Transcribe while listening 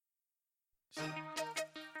Hey.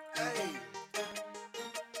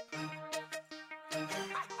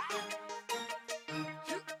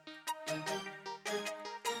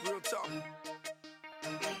 Real talk.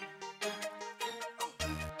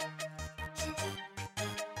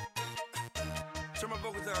 Turn my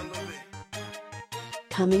vocals down a little bit.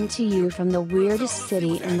 Coming to you from the weirdest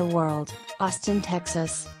city in the world, Austin,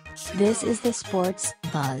 Texas. This is the Sports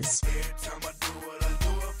Buzz.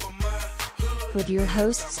 With your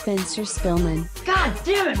host Spencer Spillman. God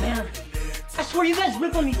damn it, man! I swear you guys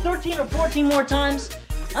rip on me 13 or 14 more times,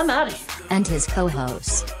 I'm out of here. And his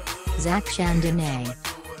co-host, Zach Chandonnet.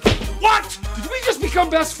 What? Did we just become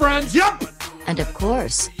best friends? Yep! And of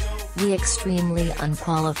course, the extremely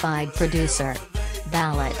unqualified producer,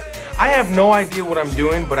 Ballad. I have no idea what I'm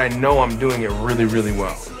doing, but I know I'm doing it really, really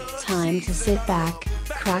well. Time to sit back,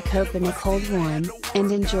 crack open a cold one, and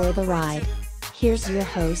enjoy the ride. Here's your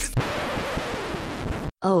host.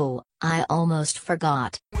 Oh, I almost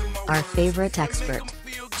forgot. Our favorite expert,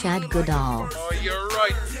 Chad Goodall. Oh, you're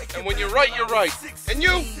right. And when you're right, you're right. And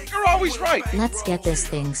you're always right. Let's get this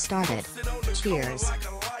thing started. Cheers.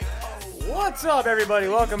 What's up, everybody?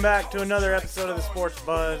 Welcome back to another episode of the Sports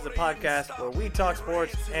Buzz, the podcast where we talk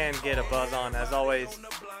sports and get a buzz on. As always,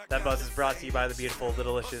 that buzz is brought to you by the beautiful, the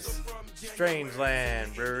delicious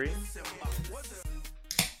Strangeland Brewery.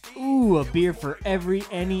 Ooh, a beer for every,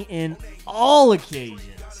 any, and all occasions.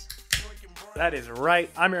 That is right.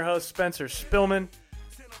 I'm your host, Spencer Spillman.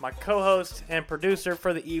 My co-host and producer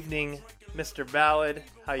for the evening, Mr. Ballad.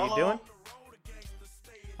 How you doing?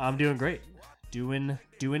 I'm doing great. Doing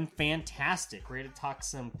fantastic. Ready to talk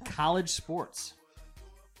some college sports.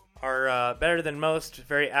 Our better than most,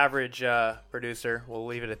 very average producer. We'll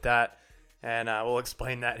leave it at that, and we'll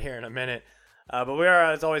explain that here in a minute. But we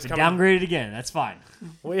are, as always, Been downgraded again. That's fine.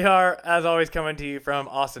 We are, as always, coming to you from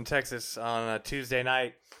Austin, Texas on a Tuesday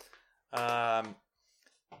night.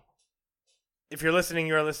 If you're listening,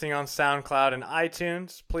 you are listening on SoundCloud and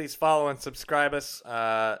iTunes. Please follow and subscribe us.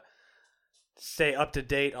 Stay up to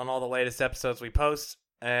date on all the latest episodes we post.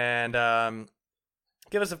 And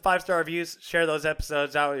give us a 5-star reviews. Share those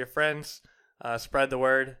episodes out with your friends. Spread the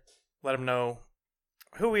word. Let them know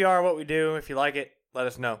who we are, what we do. If you like it, let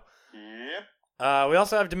us know. Yep. We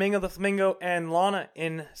also have Domingo the Flamingo and Lana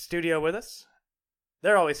in studio with us.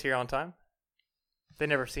 They're always here on time. They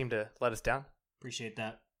never seem to let us down. Appreciate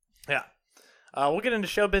that. Yeah. We'll get into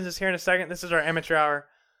show business here in a second. This is our amateur hour.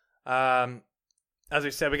 As we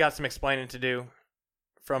said, we got some explaining to do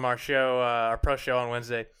from our show, our pro show on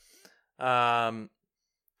Wednesday. And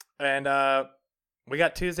we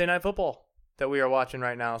got Tuesday Night Football that we are watching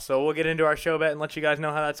right now. So we'll get into our show bet and let you guys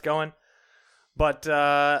know how that's going. But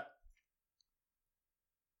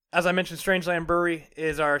as I mentioned, Strangeland Brewery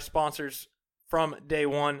is our sponsors from day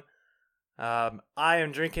one. I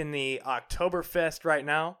am drinking the Oktoberfest right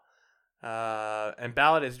now. And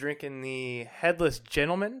Ballad is drinking the Headless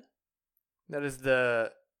Gentleman. That is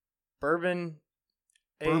the bourbon-aged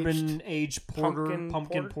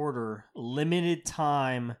pumpkin porter, limited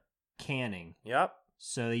time canning. Yep.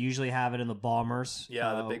 So they usually have it in the Bombers.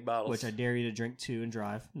 Yeah, the big bottles. Which I dare you to drink 2 and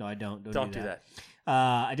drive. No, I don't. Don't do that.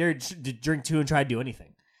 I dare you to drink 2 and try to do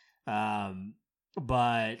anything. But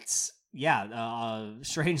yeah,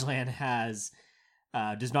 Strangeland has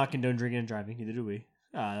does not condone drinking and driving. Neither do we.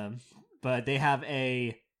 But they have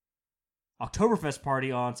a Oktoberfest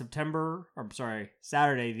party on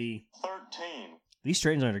Saturday the 13th. These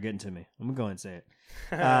Strangeland are getting to me. I'm gonna go ahead and say it.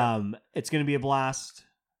 It's gonna be a blast.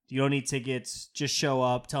 You don't need tickets. Just show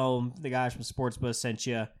up. Tell them the guys from Sports Buzz sent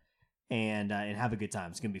you, and have a good time.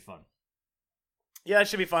 It's gonna be fun. Yeah, it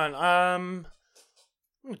should be fun. I'm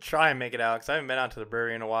gonna try and make it out because I haven't been out to the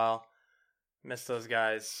brewery in a while. Miss those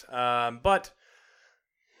guys. But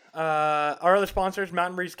our other sponsors,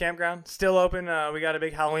 Mountain Breeze Campground, still open. We got a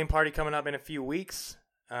big Halloween party coming up in a few weeks.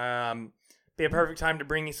 Be a perfect time to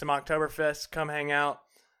bring you some Oktoberfest. Come hang out.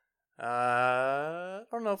 I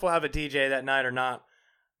don't know if we'll have a DJ that night or not,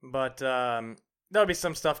 but there'll be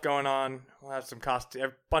some stuff going on. We'll have some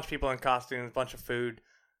a bunch of people in costumes, a bunch of food.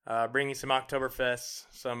 Bring you some Oktoberfest,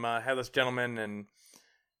 some Headless Gentlemen, and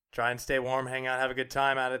try and stay warm, hang out, have a good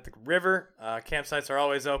time out at the river. Campsites are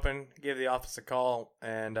always open. Give the office a call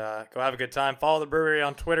and go have a good time. Follow the brewery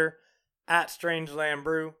on Twitter,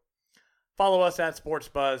 @StrangelandBrew. Follow us at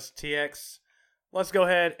SportsBuzzTX. Let's go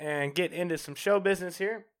ahead and get into some show business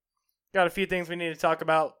here. Got a few things we need to talk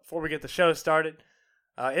about before we get the show started.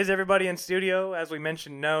 Is everybody in studio? As we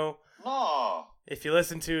mentioned, no. If you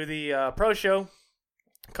listen to the pro show,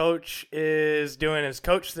 Coach is doing his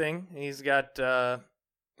coach thing. He's got a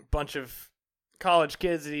bunch of college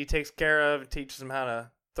kids that he takes care of, teaches them how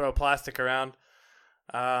to throw plastic around.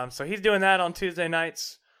 So he's doing that on Tuesday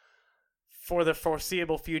nights for the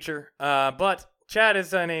foreseeable future. But Chad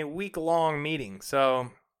is in a week-long meeting,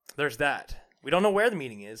 so there's that. We don't know where the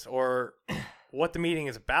meeting is or what the meeting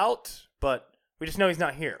is about, but we just know he's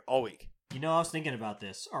not here all week. You know, I was thinking about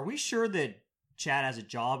this. Are we sure that Chad has a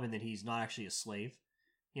job and that he's not actually a slave?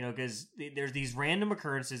 You know, because there's these random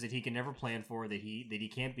occurrences that he can never plan for, that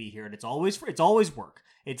he can't be here, and it's always work.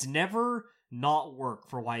 It's never not work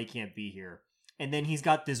for why he can't be here. And then he's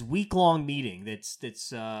got this week-long meeting that's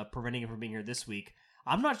preventing him from being here this week.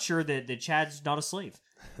 I'm not sure that Chad's not a slave.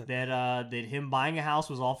 that him buying a house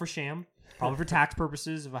was all for sham, probably for tax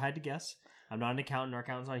purposes, if I had to guess. I'm not an accountant. Our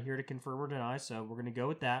accountant's not here to confirm or deny, so we're gonna go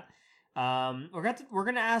with that. We're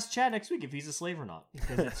gonna ask Chad next week if he's a slave or not,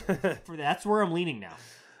 because that's where I'm leaning now.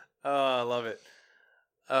 Oh, I love it.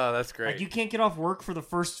 Oh, that's great. Like, you can't get off work for the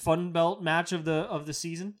first Fun Belt match of the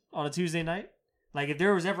season on a Tuesday night. Like, if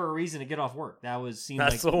there was ever a reason to get off work, seemed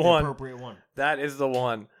like the appropriate one. That is the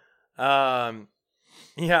one.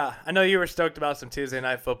 Yeah, I know you were stoked about some Tuesday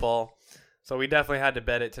night football, so we definitely had to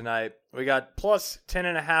bet it tonight. We got plus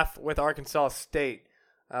 10.5 with Arkansas State.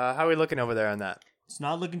 How are we looking over there on that? It's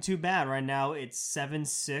not looking too bad right now. It's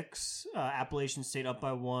 7-6. Appalachian State up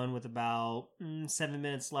by 1 with about 7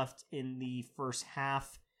 minutes left in the first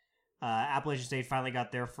half. Appalachian State finally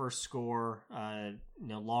got their first score.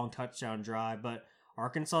 Long touchdown drive, but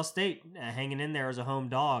Arkansas State hanging in there as a home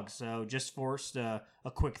dog. So just forced a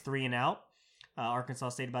quick 3 and out. Arkansas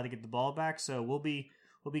State about to get the ball back. So we'll be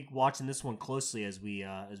watching this one closely as we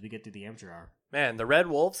get through the amateur hour. Man, the Red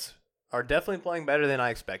Wolves are definitely playing better than I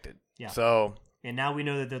expected. Yeah. So. And now we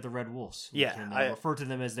know that they're the Red Wolves. We can refer to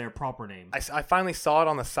them as their proper name. I finally saw it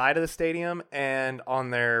on the side of the stadium and on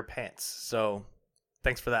their pants. So,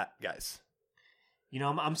 thanks for that, guys. You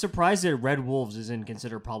know, I'm surprised that Red Wolves isn't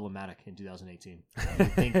considered problematic in 2018. I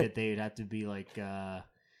think that they'd have to be like the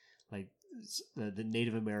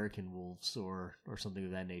Native American wolves or something of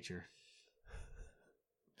that nature.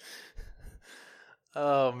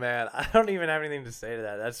 Oh, man. I don't even have anything to say to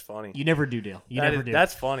that. That's funny. You never do, Dale. You never do.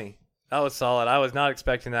 That's funny. That was solid. I was not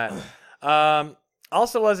expecting that.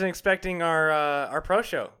 Also wasn't expecting our pro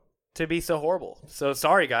show to be so horrible. So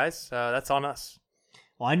sorry, guys. That's on us.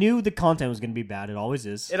 Well, I knew the content was going to be bad. It always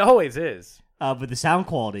is. It always is. But the sound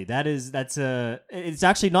quality, it's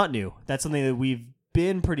actually not new. That's something that we've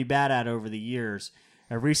been pretty bad at over the years.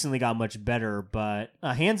 I recently got much better, but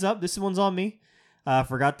hands up, this one's on me.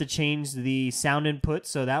 Forgot to change the sound input,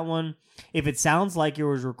 so that one, if it sounds like it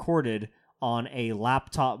was recorded on a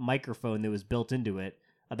laptop microphone that was built into it,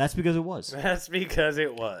 that's because it was. That's because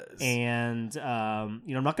it was. And I'm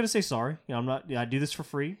not going to say sorry. I do this for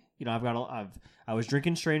free. I was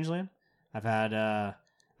drinking Strangeland. I've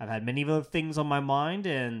had many other things on my mind,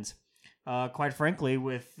 and quite frankly,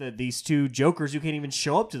 with these two jokers who can't even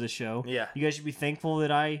show up to the show, yeah, you guys should be thankful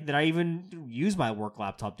that I even use my work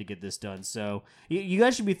laptop to get this done. So you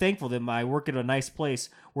guys should be thankful that I work at a nice place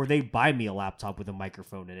where they buy me a laptop with a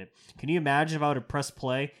microphone in it. Can you imagine if I would have pressed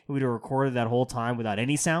play and we'd have recorded that whole time without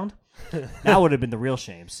any sound? That would have been the real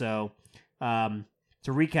shame. So to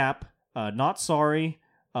recap, not sorry.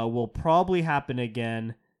 Will probably happen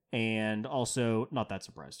again, and also not that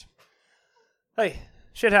surprised. Hey,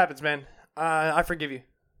 shit happens, man. I forgive you.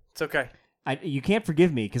 It's okay. You can't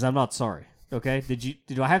forgive me because I'm not sorry. Okay?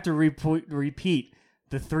 Did I have to repeat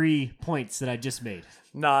the 3 points that I just made?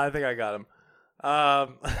 No, I think I got them.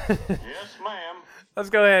 Yes, ma'am. Let's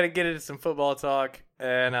go ahead and get into some football talk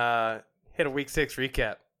and hit a Week 6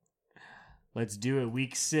 recap. Let's do it.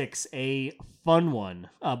 Week 6, a fun one.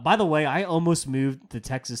 By the way, I almost moved the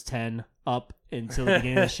Texas 10 up until the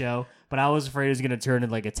beginning of the show, but I was afraid it was going to turn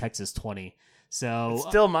into like a Texas 20. So it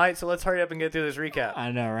still might, so let's hurry up and get through this recap.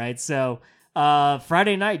 I know, right? So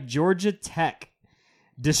Friday night, Georgia Tech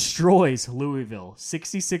destroys Louisville,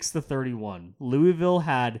 66-31. Louisville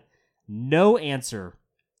had no answer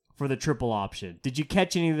for the triple option. Did you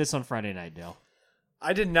catch any of this on Friday night, Dale?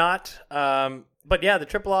 I did not. But yeah, the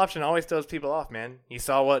triple option always throws people off, man. You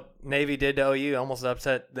saw what Navy did to OU, almost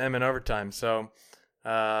upset them in overtime. So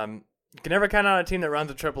you can never count on a team that runs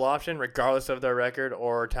a triple option, regardless of their record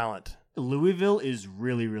or talent. Louisville is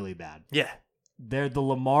really, really bad. Yeah. The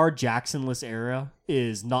Lamar Jackson-less era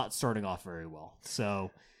is not starting off very well. So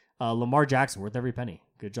Lamar Jackson, worth every penny.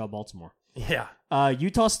 Good job, Baltimore. Yeah.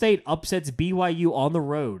 Utah State upsets BYU on the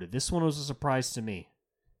road. This one was a surprise to me.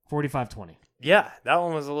 45-20. Yeah, that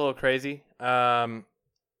one was a little crazy. And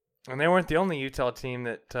they weren't the only Utah team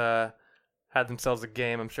that had themselves a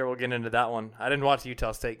game. I'm sure we'll get into that one. I didn't watch the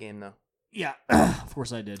Utah State game, though. Yeah, of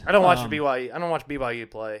course I did. I don't watch BYU. I don't watch BYU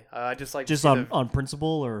play. I just like on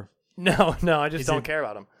principle or no. I just don't care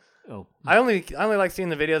about them. Oh, I only like seeing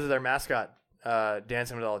the videos of their mascot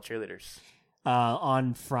dancing with all the cheerleaders.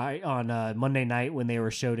 on Monday night when they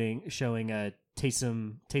were showing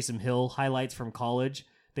Taysom Hill highlights from college,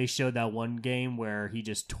 they showed that one game where he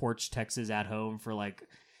just torched Texas at home for like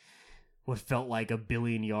what felt like 1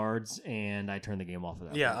 billion yards, and I turned the game off of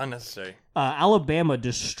that. Yeah, unnecessary. Alabama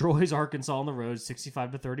destroys Arkansas on the road,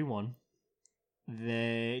 65-31.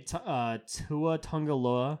 Tua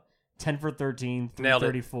Tagovailoa, 10 for 13, Nailed it.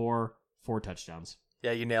 334, 4 touchdowns.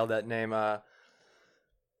 Yeah, you nailed that name.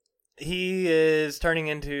 He is turning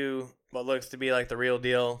into what looks to be like the real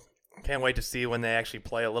deal. Can't wait to see when they actually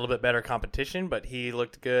play a little bit better competition, but he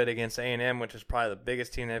looked good against A&M, which is probably the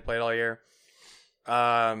biggest team they played all year.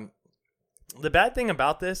 The bad thing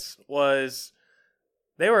about this was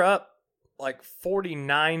they were up like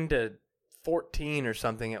 49-14 or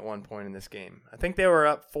something at one point in this game. I think they were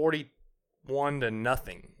up 41-0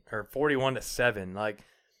 or 41-7. Like,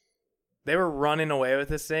 they were running away with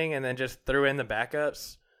this thing and then just threw in the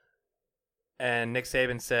backups. And Nick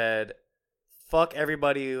Saban said, fuck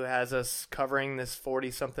everybody who has us covering this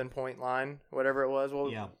 40-something point line, whatever it was.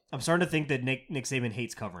 Well, Yeah. I'm starting to think that Nick Saban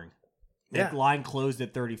hates covering. Yeah. The line closed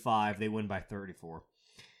at 35. They win by 34.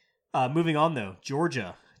 Moving on, though.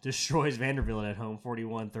 Georgia destroys Vanderbilt at home,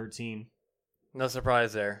 41-13. No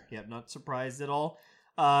surprise there. Yep, not surprised at all.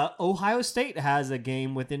 Ohio State has a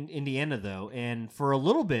game with Indiana, though. And for a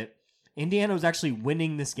little bit, Indiana was actually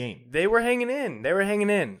winning this game. They were hanging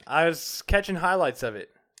in. I was catching highlights of it.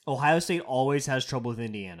 Ohio State always has trouble with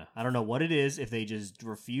Indiana. I don't know what it is, if they just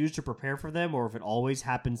refuse to prepare for them or if it always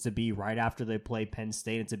happens to be right after they play Penn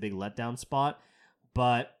State. It's a big letdown spot.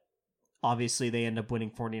 But obviously they end up winning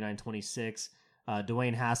 49-26.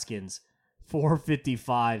 Dwayne Haskins,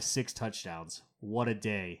 455, 6 touchdowns. What a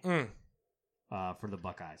day for the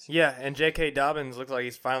Buckeyes. Yeah, and J.K. Dobbins looks like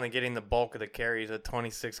he's finally getting the bulk of the carries at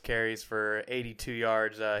 26 carries for 82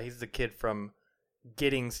 yards. He's the kid from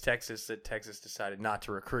Giddings, Texas, that Texas decided not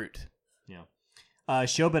to recruit. Yeah.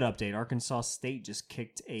 Showbet update. Arkansas State just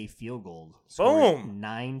kicked a field goal. Boom!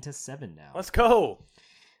 9-7 now. Let's go.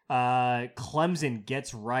 Clemson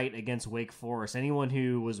gets right against Wake Forest. Anyone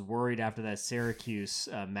who was worried after that Syracuse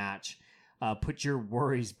match, put your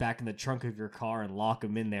worries back in the trunk of your car and lock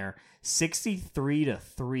them in there.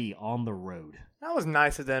 63-3 on the road. That was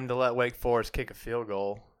nice of them to let Wake Forest kick a field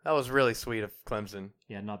goal. That was really sweet of Clemson.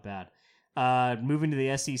 Yeah, not bad. Moving to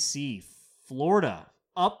the SEC, Florida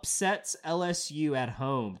upsets LSU at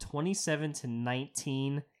home,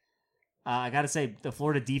 27-19. I got to say, the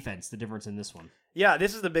Florida defense, the difference in this one. Yeah,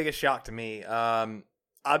 this is the biggest shock to me.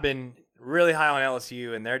 I've been really high on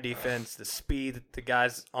LSU and their defense, the speed that the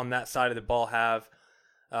guys on that side of the ball have.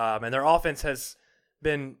 And their offense has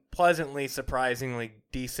been pleasantly, surprisingly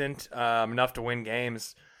decent, enough to win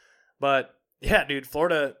games. But, yeah, dude,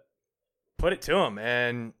 Florida put it to them.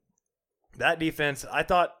 And that defense, I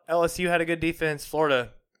thought LSU had a good defense.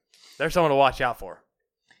 Florida, they're someone to watch out for.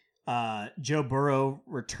 Joe Burrow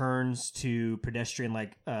returns to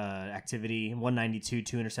pedestrian-like activity, 192,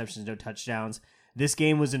 2 interceptions, no touchdowns. This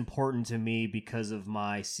game was important to me because of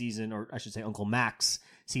my season, or I should say Uncle Mac's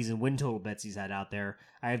season win total bets he's had out there.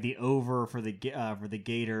 I have the over for the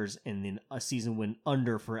Gators and then a season win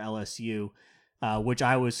under for LSU, which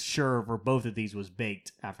I was sure for both of these was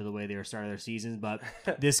baked after the way they were starting their seasons. But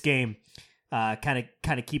this game kind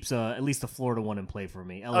of keeps at least the Florida one in play for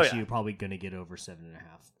me. LSU probably going to get over 7.5.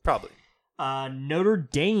 Probably. Notre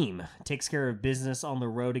Dame takes care of business on the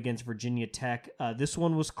road against Virginia Tech. This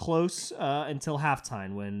one was close until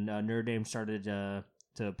halftime when Notre Dame started to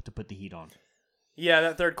put the heat on. Yeah,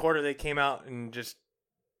 that third quarter they came out and just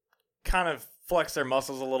kind of flexed their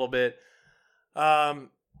muscles a little bit.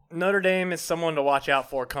 Notre Dame is someone to watch out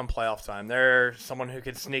for come playoff time. They're someone who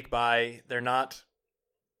could sneak by. They're not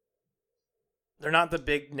the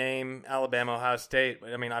big name Alabama, Ohio State.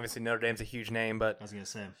 I mean, obviously Notre Dame's a huge name, but I was gonna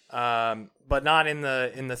say, but not in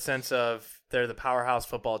the sense of they're the powerhouse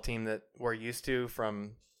football team that we're used to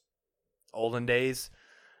from olden days.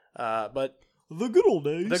 But the good old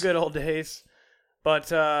days. The good old days.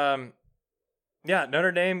 But yeah,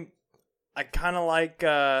 Notre Dame, I kind of like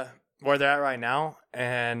where they're at right now,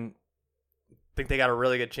 and think they got a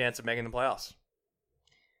really good chance of making the playoffs.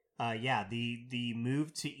 Yeah, the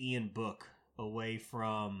move to Ian Book away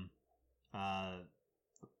from the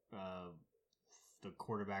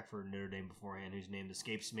quarterback for Notre Dame beforehand, whose name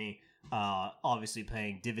escapes me, obviously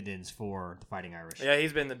paying dividends for the Fighting Irish. Yeah,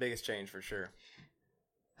 he's been the biggest change for sure.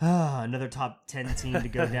 Another top 10 team to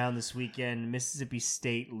go down this weekend. Mississippi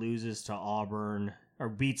State loses to Auburn, or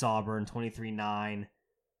beats Auburn 23-9.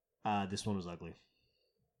 This one was ugly.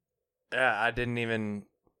 Yeah, I didn't even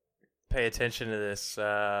pay attention to this.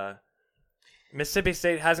 Mississippi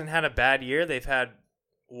State hasn't had a bad year. They've had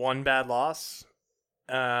one bad loss.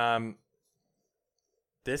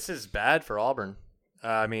 This is bad for Auburn.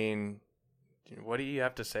 I mean, what do you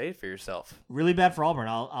have to say for yourself? Really bad for Auburn.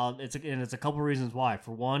 It's a couple reasons why.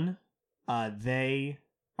 For one, they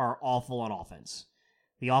are awful on offense.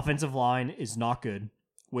 The offensive line is not good,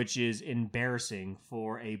 which is embarrassing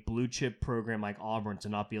for a blue chip program like Auburn to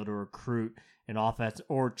not be able to recruit an offense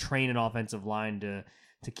or train an offensive line to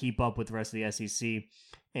keep up with the rest of the SEC.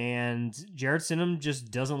 And Jared Stidham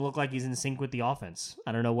just doesn't look like he's in sync with the offense.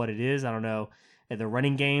 I don't know what it is. I don't know. The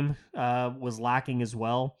running game was lacking as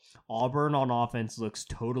well. Auburn on offense looks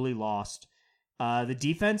totally lost. The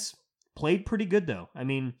defense played pretty good, though. I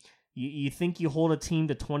mean, you think you hold a team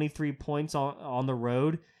to 23 points on the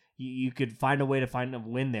road, you could find a way to find a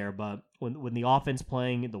win there. But when the offense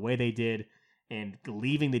playing the way they did and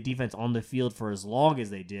leaving the defense on the field for as long as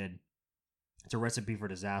they did, it's a recipe for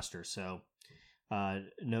disaster. So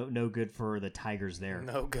no good for the Tigers there.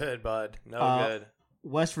 No good, bud. No good.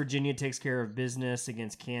 West Virginia takes care of business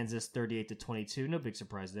against Kansas 38-22. No big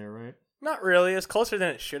surprise there, right? Not really. It's closer than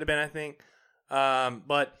it should have been, I think.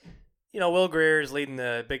 But, Will Greer is leading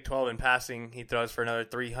the Big 12 in passing. He throws for another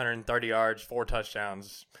 330 yards, 4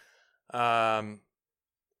 touchdowns. Sooner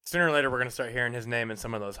or later, we're going to start hearing his name in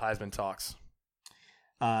some of those Heisman talks.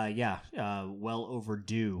 Well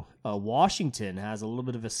overdue. Washington has a little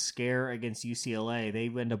bit of a scare against UCLA. They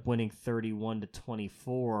end up winning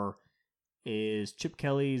 31-24. Is Chip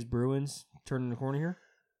Kelly's Bruins turning the corner here?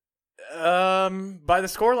 By the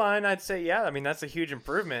scoreline, I'd say yeah. I mean, that's a huge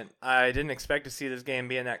improvement. I didn't expect to see this game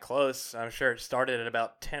being that close. I'm sure it started at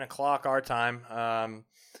about 10 o'clock our time.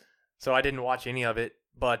 So I didn't watch any of it.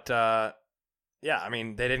 But, I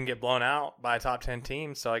mean, they didn't get blown out by a top 10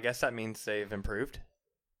 team, so I guess that means they've improved.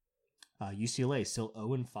 UCLA still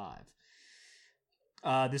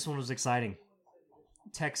 0-5. This one was exciting.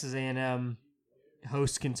 Texas A&M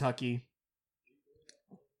hosts Kentucky.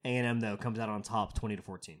 A&M, though, comes out on top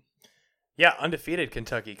 20-14. Yeah, undefeated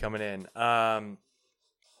Kentucky coming in. And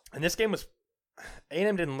this game was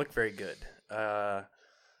A&M didn't look very good.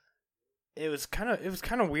 It was kind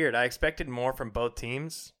of weird. I expected more from both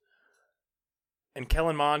teams. And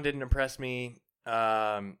Kellen Mond didn't impress me.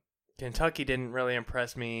 Kentucky didn't really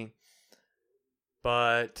impress me.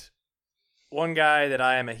 But one guy that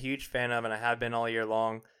I am a huge fan of, and I have been all year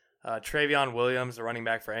long, Travion Williams, the running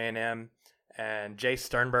back for A&M, and Jay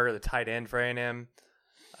Sternberger, the tight end for A&M.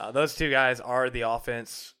 Those two guys are the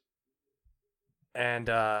offense, and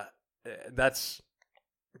that's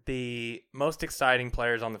the most exciting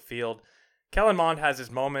players on the field. Kellen Mond has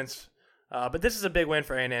his moments, but this is a big win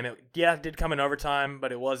for A&M. It did come in overtime,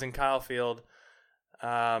 but it was in Kyle Field.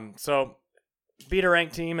 So beat a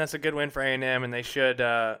ranked team. That's a good win for A&M, and they should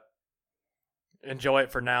enjoy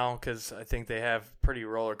it for now because I think they have pretty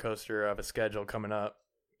roller coaster of a schedule coming up.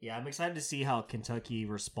 Yeah, I'm excited to see how Kentucky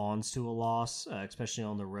responds to a loss, especially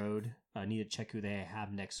on the road. I need to check who they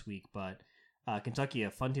have next week, but Kentucky, a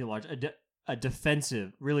fun team to watch, a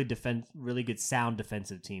defensive, really good, sound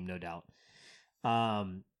defensive team, no doubt.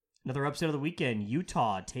 Another upset of the weekend: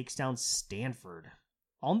 Utah takes down Stanford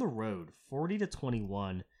on the road,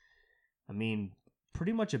 40-21. I mean,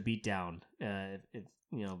 pretty much a beatdown.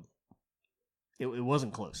 It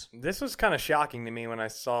wasn't close. This was kind of shocking to me when I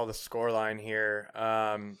saw the scoreline here.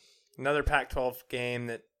 Another Pac-12 game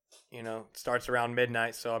that, starts around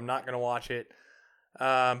midnight, so I'm not going to watch it.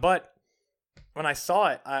 But when I saw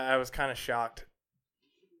it, I was kind of shocked.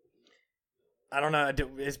 I don't know.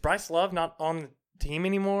 Is Bryce Love not on the team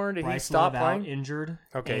anymore? Did Bryce he stop Love playing? Out injured.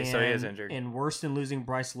 Okay, so he is injured. And worse than losing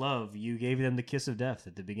Bryce Love, you gave them the kiss of death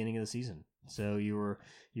at the beginning of the season. So you were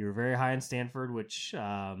very high on Stanford, which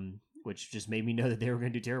just made me know that they were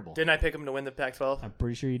going to do terrible. Didn't I pick them to win the Pac-12? I'm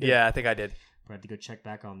pretty sure you did. Yeah, I think I did. I have to go check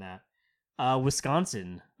back on that.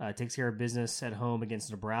 Wisconsin takes care of business at home against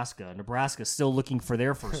Nebraska. Nebraska still looking for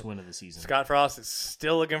their first win of the season. Scott Frost is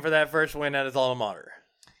still looking for that first win at his alma mater.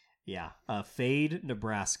 Yeah, fade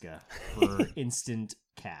Nebraska for instant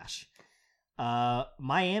cash.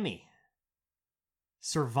 Miami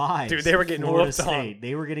survives. Dude, they were getting Florida whooped State. on.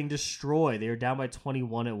 They were getting destroyed. They were down by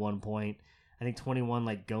 21 at one point. I think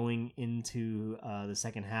 21 going into the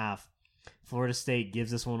second half. Florida State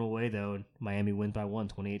gives this one away, though, and Miami wins by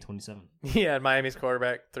 28-27. Yeah, Miami's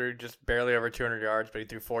quarterback threw just barely over 200 yards, but he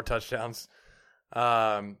threw 4 touchdowns.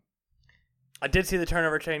 I did see the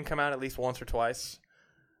turnover chain come out at least once or twice,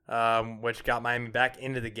 which got Miami back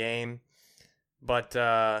into the game. But,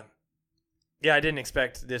 I didn't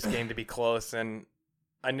expect this game to be close, and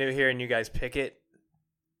I knew hearing you guys pick it,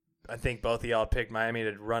 I think both of y'all picked Miami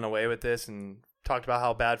to run away with this and talked about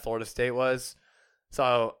how bad Florida State was.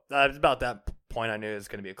 So about that point, I knew it was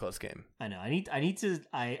going to be a close game. I know.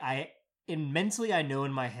 Mentally, I know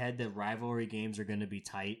in my head that rivalry games are going to be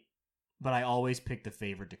tight, but I always pick the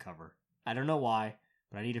favorite to cover. I don't know why,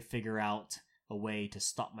 but I need to figure out a way to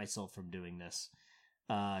stop myself from doing this.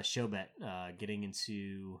 Showbet getting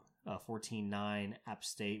into 14-9 App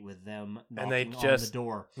State with them knocking on the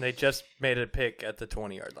door. And they just made a pick at the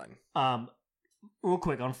 20-yard line. Real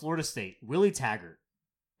quick, on Florida State, Willie Taggart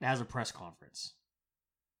has a press conference.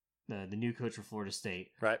 The new coach for Florida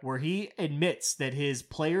State. Right. Where he admits that his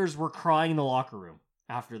players were crying in the locker room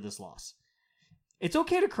after this loss. It's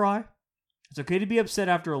okay to cry. It's okay to be upset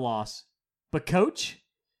after a loss. But coach,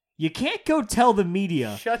 you can't go tell the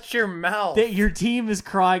media shut your mouth that your team is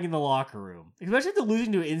crying in the locker room. Especially after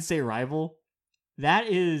losing to an in-state rival. That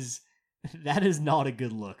is not a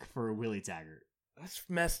good look for Willie Taggart. That's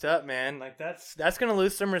messed up, man. Like that's gonna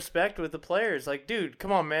lose some respect with the players. Like, dude,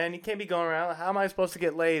 come on, man. You can't be going around. How am I supposed to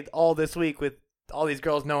get laid all this week with all these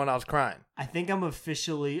girls knowing I was crying? I think I'm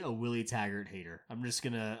officially a Willie Taggart hater. I'm just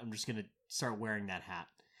gonna start wearing that hat.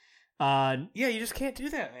 Yeah, you just can't do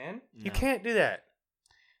that, man. No. You can't do that.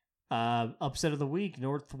 Upset of the week,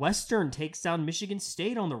 Northwestern takes down Michigan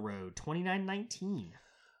State on the road, 29-19.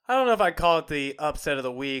 I don't know if I'd call it the upset of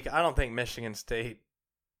the week. I don't think Michigan State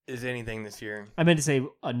is anything this year. I meant to say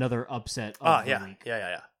another upset of the week.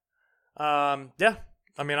 Yeah. Yeah.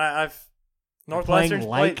 I mean, I've Northwestern's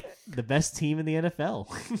played the best team in the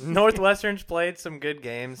NFL. Northwestern's played some good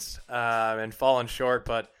games and fallen short,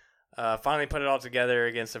 but finally put it all together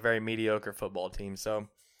against a very mediocre football team. So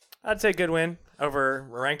I'd say good win over a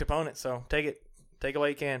ranked opponent. So take it while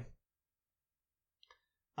you can.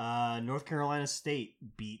 North Carolina State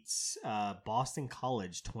beats Boston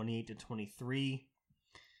College 28-23.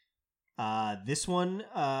 This one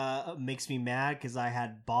makes me mad because I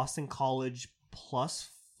had Boston College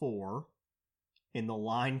 +4 and the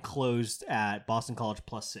line closed at Boston College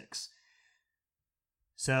 +6.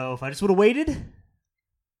 So if I just would have waited,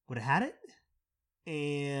 would have had it.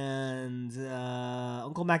 And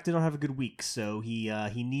Uncle Mac did not have a good week, so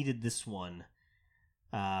he needed this one.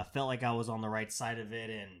 Felt like I was on the right side of it,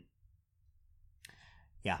 and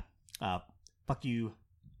yeah, fuck you,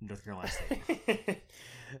 North Carolina State.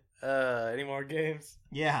 Any more games?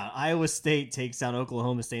 Yeah, Iowa State takes down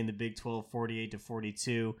Oklahoma State in the Big 12,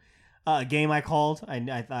 48-42. A game I called.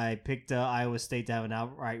 I picked Iowa State to have an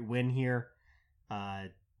outright win here. High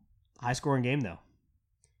scoring game though.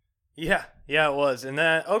 Yeah, it was. And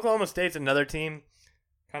then Oklahoma State's another team,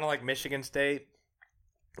 kind of like Michigan State.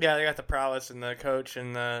 Yeah, they got the prowess and the coach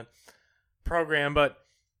and the program, but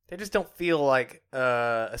they just don't feel like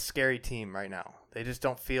a scary team right now. They just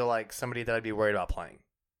don't feel like somebody that I'd be worried about playing.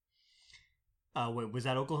 Wait, was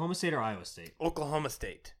that Oklahoma State or Iowa State? Oklahoma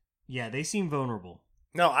State. Yeah, they seem vulnerable.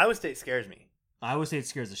 No, Iowa State scares me. Iowa State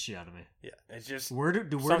scares the shit out of me. Yeah, it's just where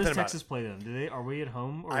does Texas play them? Are we at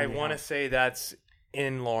home? Or I want to say that's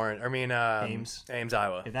in Lawrence. I mean, Ames,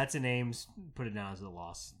 Iowa. If that's in Ames, put it down as a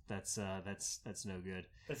loss. That's no good.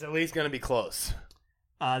 It's at least going to be close.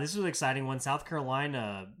 This was an exciting one. South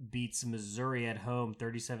Carolina beats Missouri at home,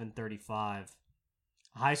 37-35.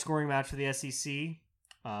 High scoring match for the SEC,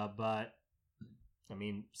 but I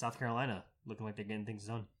mean, South Carolina looking like they're getting things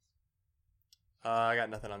done. I got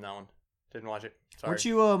nothing on that one. Didn't watch it. Sorry. Weren't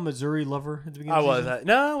you a Missouri lover at the beginning? I was.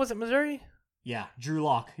 No, was it Missouri? Yeah, Drew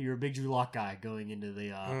Lock. You're a big Drew Lock guy going into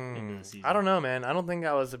the season. I don't know, man. I don't think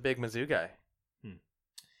I was a big Mizzou guy.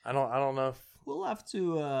 I don't know if we'll have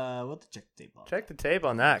to check the tape on. Check the tape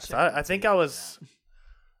on that. 'Cause I think I was,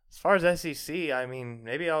 as far as SEC. I mean,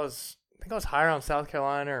 maybe I was higher on South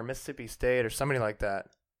Carolina or Mississippi State or somebody like that.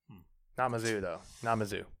 Not Mizzou though. Not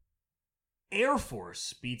Mizzou. Air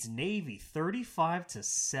Force beats Navy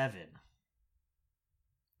 35-7.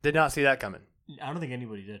 Did not see that coming. I don't think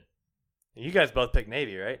anybody did. You guys both picked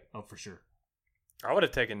Navy, right? Oh, for sure. I would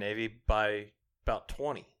have taken Navy by about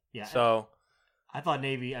 20. Yeah. So I thought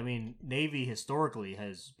Navy historically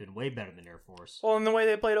has been way better than Air Force. Well, in the way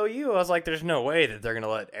they played OU, I was like, there's no way that they're going to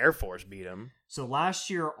let Air Force beat them. So last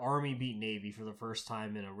year, Army beat Navy for the first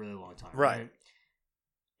time in a really long time. Right.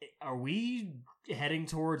 Are we heading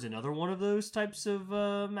towards another one of those types of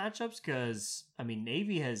matchups? Because, I mean,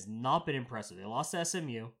 Navy has not been impressive. They lost to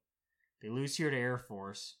SMU. They lose here to Air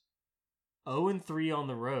Force. 0-3 on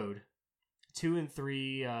the road.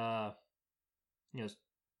 2-3,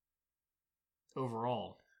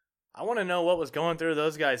 overall. I want to know what was going through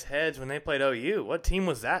those guys' heads when they played OU. What team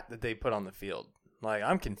was that they put on the field? Like,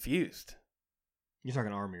 I'm confused. You're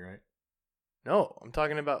talking Army, right? No, I'm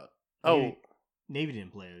talking about... Navy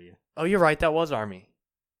didn't play OU. Oh, you're right. That was Army.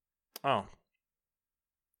 Oh.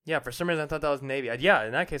 Yeah, for some reason I thought that was Navy. Yeah,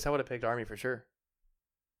 in that case I would have picked Army for sure.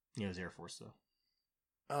 Yeah, it was Air Force though.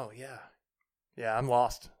 Oh yeah, yeah. I'm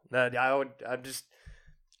lost. I'm just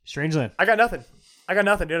Strangeland. I got nothing.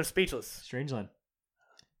 Dude, I'm speechless. Strangeland.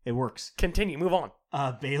 It works. Continue. Move on.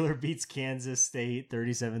 Baylor beats Kansas State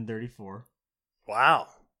 37-34. Wow.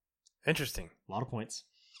 Interesting. A lot of points.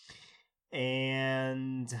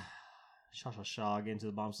 And get into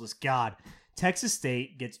the bombs list. God, Texas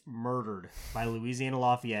State gets murdered by Louisiana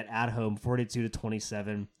Lafayette at home,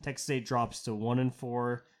 42-27. Texas State drops to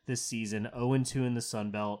 1-4 this season, 0-2 in the Sun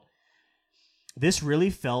Belt. This really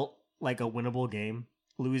felt like a winnable game.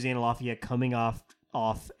 Louisiana Lafayette coming off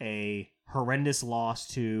a horrendous loss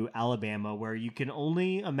to Alabama, where you can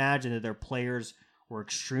only imagine that their players were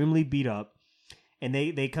extremely beat up, and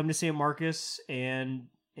they come to San Marcos and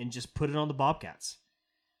just put it on the Bobcats.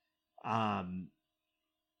 I'm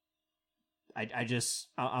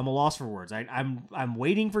a loss for words. I'm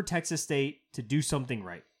waiting for Texas State to do something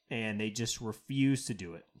right, and they just refuse to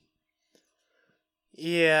do it.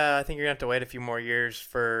 Yeah, I think you're gonna have to wait a few more years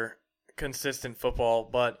for consistent football,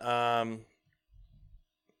 but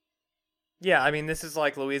yeah, I mean, this is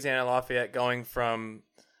like Louisiana Lafayette going from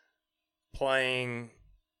playing,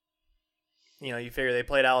 you figure they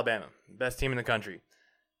played Alabama, best team in the country.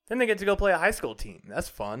 Then they get to go play a high school team. That's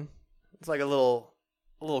fun. It's like a little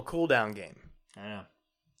cool down game. I know.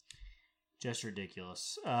 Just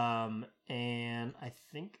ridiculous. And I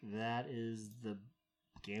think that is the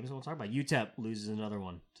games I want to talk about. UTEP loses another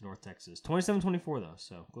one to North Texas. 27-24 though,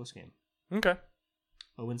 so close game. Okay.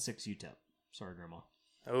 0-6 UTEP. Sorry, Grandma.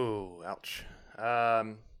 Oh, ouch.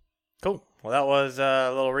 Cool. Well, that was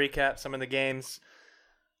a little recap. Some of the games.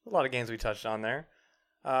 A lot of games we touched on there.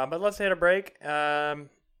 But let's hit a break. You want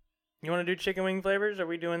to do chicken wing flavors? Are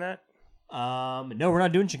we doing that? No, we're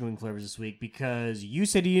not doing chicken wing flavors this week because you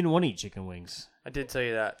said you didn't want to eat chicken wings. I did tell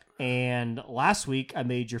you that. And last week I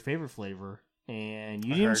made your favorite flavor, and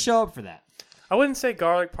you didn't show up for that. I wouldn't say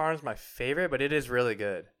garlic parm is my favorite, but it is really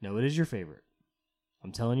good. No, it is your favorite.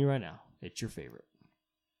 I'm telling you right now, it's your favorite.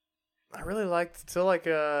 I really still like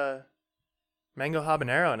mango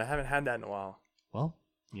habanero, and I haven't had that in a while. Well,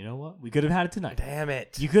 you know what? We could have had it tonight. Damn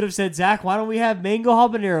it. You could have said, Zach, why don't we have mango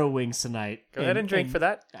habanero wings tonight? Go ahead and drink for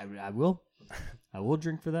that. I will. I will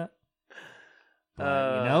drink for that.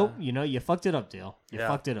 But, you fucked it up, Dale. You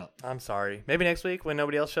fucked it up. I'm sorry. Maybe next week when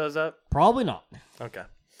nobody else shows up? Probably not. Okay.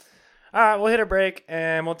 All right, we'll hit a break,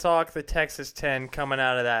 and we'll talk the Texas 10 coming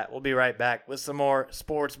out of that. We'll be right back with some more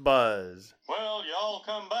Sports Buzz. Well, y'all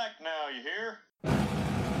come back now, you hear?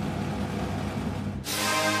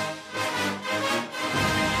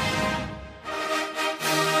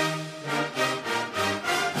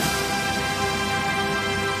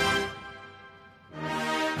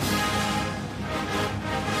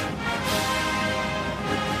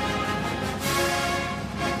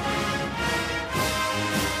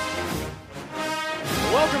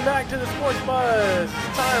 Welcome back to the Sports Buzz.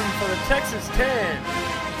 It's time for the Texas 10.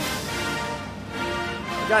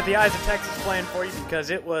 We got the Eyes of Texas playing for you because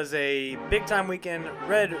it was a big-time weekend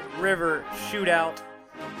Red River shootout,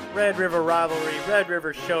 Red River rivalry, Red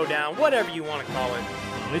River showdown, whatever you want to call it.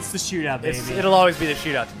 Oh, it's the shootout, baby. It'll always be the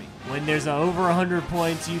shootout to me. When there's over 100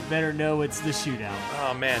 points, you better know it's the shootout.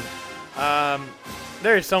 Oh, man.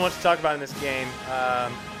 There is so much to talk about in this game.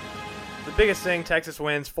 The biggest thing, Texas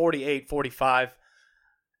wins 48-45.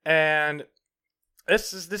 And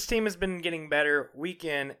this team has been getting better week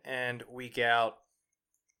in and week out.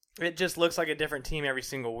 It just looks like a different team every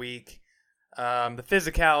single week. The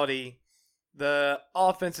physicality, the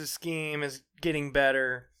offensive scheme is getting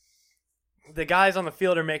better. The guys on the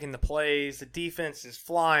field are making the plays. The defense is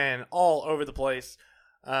flying all over the place.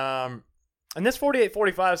 And this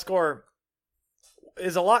 48-45 score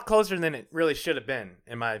is a lot closer than it really should have been,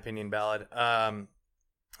 in my opinion, Ballard.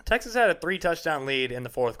 Texas had a 3-touchdown lead in the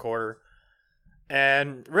fourth quarter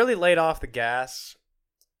and really laid off the gas.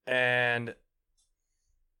 And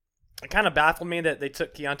it kind of baffled me that they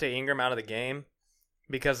took Keontae Ingram out of the game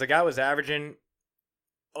because the guy was averaging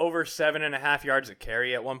over 7.5 yards a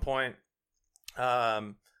carry at one point.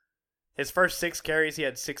 His first 6 carries, he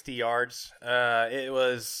had 60 yards. It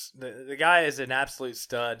was the guy is an absolute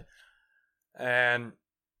stud. And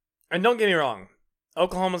don't get me wrong.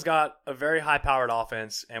 Oklahoma's got a very high-powered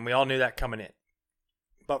offense, and we all knew that coming in.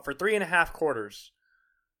 But for 3.5 quarters,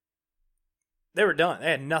 they were done.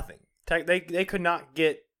 They had nothing. They could not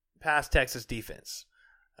get past Texas defense.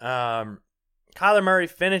 Kyler Murray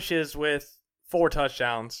finishes with 4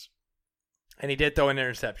 touchdowns, and he did throw an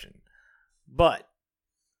interception. But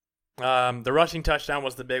the rushing touchdown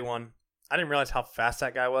was the big one. I didn't realize how fast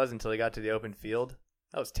that guy was until he got to the open field.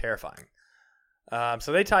 That was terrifying.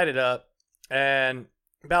 So they tied it up. And,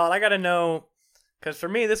 Ballard, I got to know, because for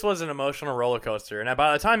me, this was an emotional roller coaster. And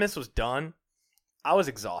by the time this was done, I was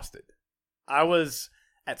exhausted. I was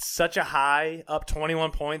at such a high, up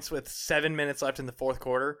 21 points with 7 minutes left in the fourth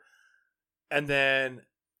quarter. And then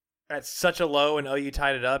at such a low, and OU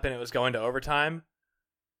tied it up, and it was going to overtime.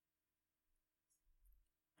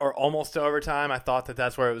 Or almost to overtime. I thought that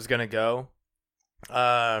that's where it was going to go.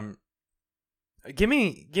 Give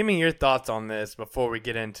me your thoughts on this before we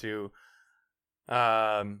get into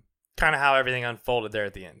kind of how everything unfolded there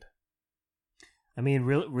at the end. I mean,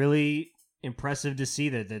 really impressive to see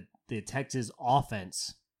that the Texas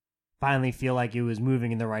offense finally feel like it was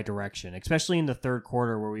moving in the right direction, especially in the third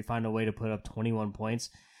quarter where we find a way to put up 21 points.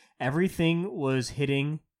 Everything was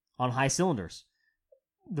hitting on high cylinders.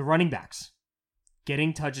 The running backs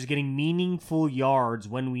getting touches, getting meaningful yards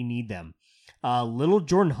when we need them. Little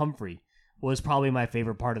Jordan Humphrey was probably my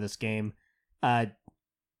favorite part of this game.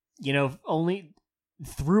 Only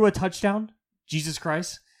threw a touchdown. Jesus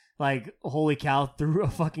Christ. Like, holy cow, threw a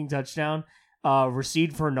fucking touchdown.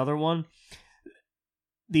 Received for another one.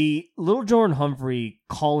 The Little Jordan Humphrey,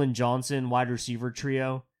 Colin Johnson wide receiver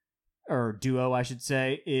trio, or duo, I should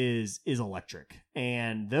say, is electric.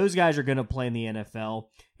 And those guys are going to play in the NFL,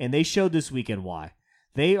 and they showed this weekend why.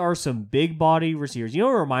 They are some big body receivers. You know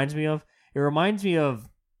what it reminds me of? It reminds me of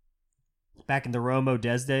back in the Romo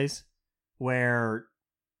Dez days, where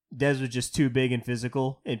Dez was just too big and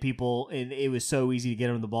physical, and it was so easy to get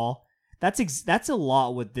him the ball. That's a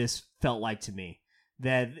lot what this felt like to me.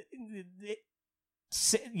 That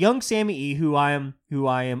young Sammy E, who I am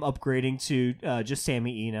upgrading to just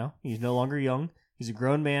Sammy E now. He's no longer young. He's a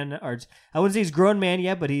grown man. Or I wouldn't say he's a grown man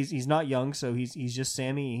yet, but he's not young, so he's just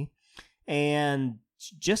Sammy E. And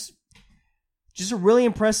just a really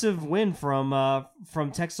impressive win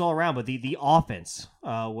from Texas all around. But the offense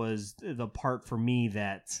was the part for me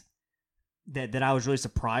that I was really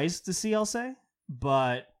surprised to see, I'll say.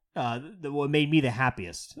 But what made me the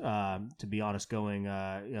happiest, to be honest, coming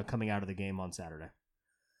out of the game on Saturday.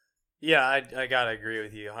 Yeah, I gotta agree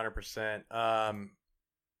with you 100%.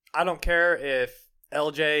 I don't care if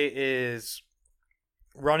LJ is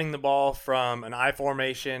running the ball from an I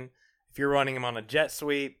formation, if you're running him on a jet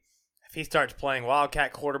sweep, if he starts playing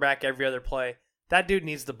Wildcat quarterback every other play, that dude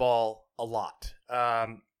needs the ball a lot.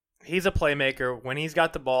 He's a playmaker. When he's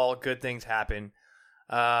got the ball, good things happen.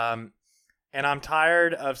 And I'm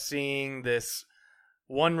tired of seeing this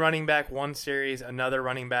one running back one series, another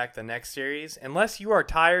running back the next series. Unless you are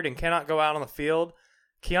tired and cannot go out on the field,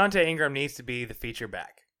 Keontae Ingram needs to be the feature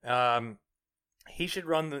back. He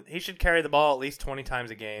should carry the ball at least 20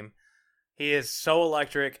 times a game. He is so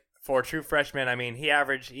electric for a true freshman. I mean, he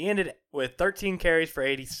ended with 13 carries for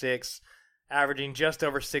 86, averaging just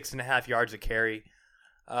over 6.5 yards a carry.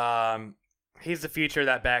 He's the future of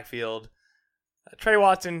that backfield. Trey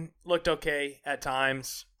Watson looked okay at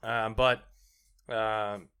times, but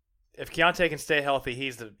if Keontae can stay healthy,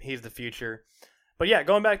 he's the future. But yeah,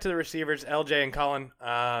 going back to the receivers, LJ and Colin,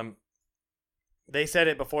 they said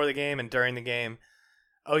it before the game and during the game.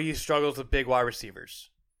 OU struggles with big wide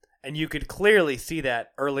receivers, and you could clearly see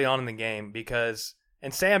that early on in the game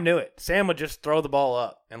and Sam knew it. Sam would just throw the ball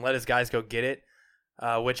up and let his guys go get it,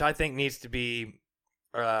 which I think needs to be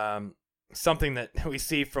something that we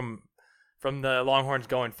see from the Longhorns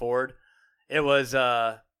going forward. It was,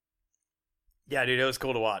 it was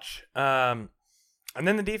cool to watch. And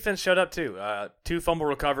then the defense showed up too. 2 fumble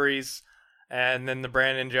recoveries, and then the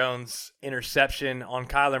Brandon Jones interception on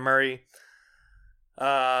Kyler Murray.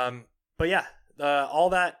 But yeah, all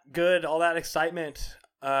that good, all that excitement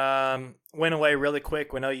went away really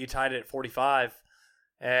quick when OU tied it at 45.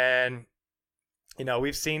 And,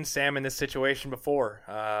 we've seen Sam in this situation before.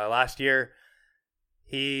 Last year,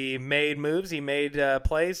 he made moves. He made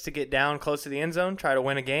plays to get down close to the end zone, try to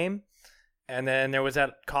win a game. And then there was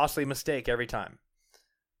that costly mistake every time.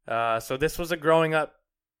 So this was a growing up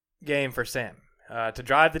game for Sam. To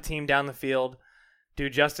drive the team down the field, do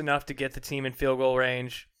just enough to get the team in field goal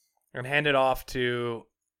range, and hand it off to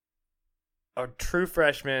a true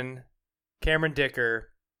freshman, Cameron Dicker,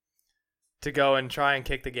 to go and try and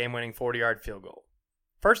kick the game-winning 40-yard field goal.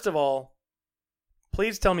 First of all,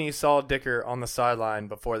 please tell me you saw Dicker on the sideline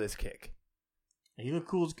before this kick. He looked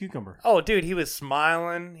cool as a cucumber. Oh, dude, he was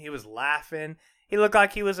smiling. He was laughing. He looked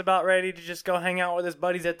like he was about ready to just go hang out with his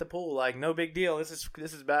buddies at the pool. Like, no big deal. This is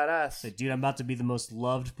badass. Like, dude, I'm about to be the most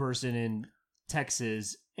loved person in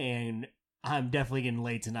Texas, and I'm definitely getting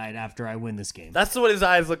laid tonight after I win this game. That's what his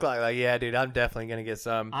eyes look like. Like, yeah, dude, I'm definitely going to get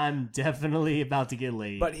some. I'm definitely about to get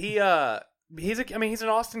laid. But he's an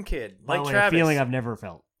Austin kid. Like Travis. A feeling I've never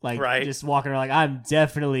felt. Like, Right. just walking around like, I'm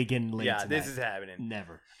definitely getting laid Yeah, tonight. this is happening.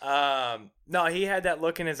 Never. No, he had that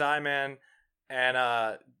look in his eye, man.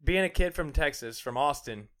 And being a kid from Texas, from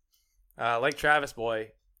Austin, Lake Travis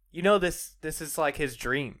boy, you know this is like his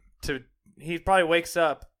dream. He probably wakes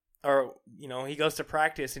up, or he goes to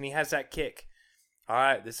practice and he has that kick. All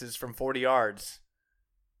right, this is from 40 yards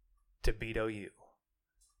to beat OU.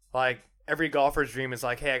 Like every golfer's dream is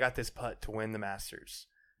like, hey, I got this putt to win the Masters.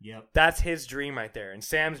 Yep. That's his dream right there. And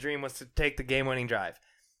Sam's dream was to take the game-winning drive.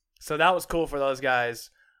 So that was cool for those guys.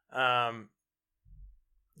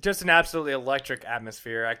 Just an absolutely electric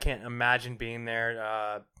atmosphere. I can't imagine being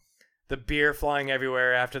there. The beer flying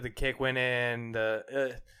everywhere after the kick went in.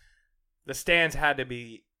 The stands had to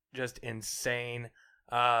be just insane.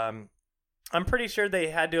 I'm pretty sure they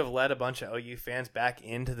had to have let a bunch of OU fans back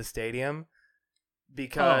into the stadium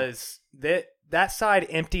because that side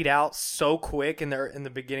emptied out so quick in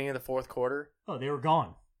the beginning of the fourth quarter. Oh, they were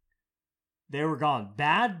gone. They were gone.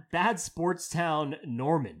 Bad sports town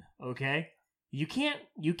Norman, okay? You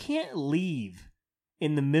can't leave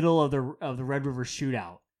in the middle of the Red River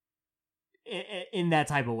shootout in that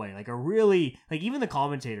type of way. Like even the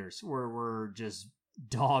commentators were just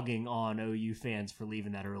dogging on OU fans for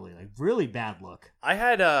leaving that early. Like really bad look. I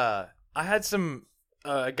had some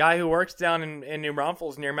guy who works down in New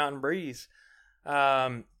Braunfels near Mountain Breeze.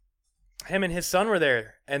 Him and his son were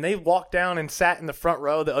there, and they walked down and sat in the front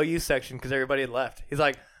row of the OU section because everybody had left. He's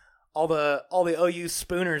like, all the OU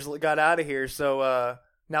spooners got out of here, so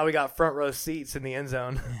now we got front row seats in the end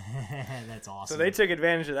zone. That's awesome. So they took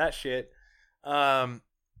advantage of that shit. And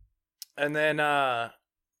then an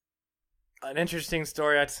interesting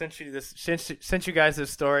story. I sent you guys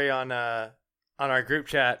this story on our group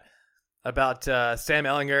chat about Sam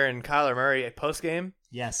Ehlinger and Kyler Murray at post game.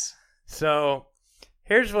 Yes. So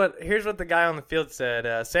here's what the guy on the field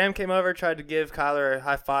said. Sam came over, tried to give Kyler a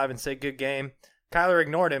high five and say good game. Kyler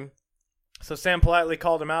ignored him. So Sam politely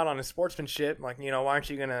called him out on his sportsmanship, like, why aren't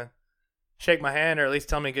you going to shake my hand or at least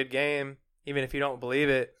tell me good game, even if you don't believe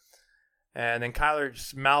it? And then Kyler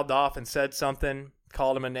just mouthed off and said something,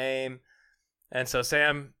 called him a name. And so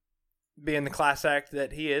Sam, being the class act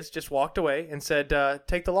that he is, just walked away and said,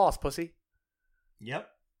 take the loss, pussy. Yep.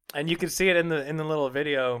 And you can see it in the little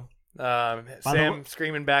video. Sam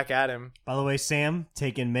screaming back at him. By the way, Sam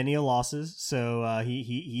taken many losses, so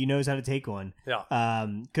he knows how to take one. Yeah.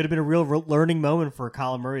 Could have been a real learning moment for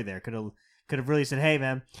Kyler Murray there. Could have really said, "Hey,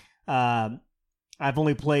 man, I've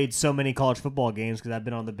only played so many college football games because I've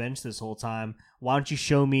been on the bench this whole time. Why don't you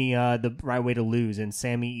show me the right way to lose?" And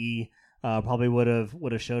Sammy E probably would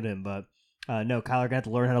have showed him, but no, Kyler got to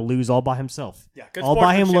learn how to lose all by himself. Yeah, good all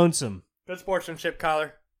by him, sportsmanship. lonesome. Good sportsmanship,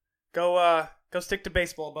 Kyler. Go stick to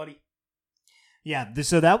baseball, buddy. Yeah,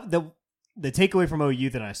 so the takeaway from OU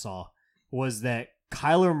that I saw was that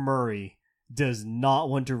Kyler Murray does not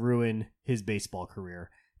want to ruin his baseball career,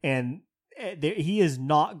 and he is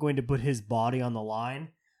not going to put his body on the line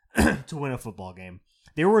to win a football game.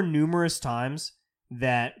 There were numerous times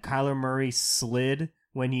that Kyler Murray slid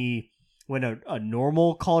when a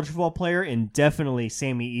normal college football player, and definitely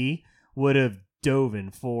Sammy E, would have dove in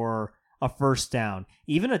for a first down,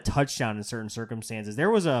 even a touchdown in certain circumstances.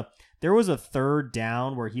 There was a third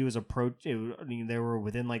down where he was they were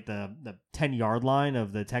within like the 10-yard line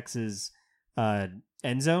of the Texas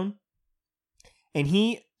end zone, and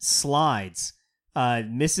he slides,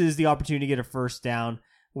 misses the opportunity to get a first down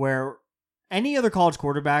where any other college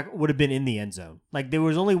quarterback would have been in the end zone. Like there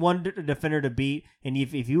was only one defender to beat, and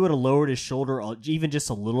if he would have lowered his shoulder even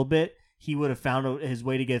just a little bit, he would have found his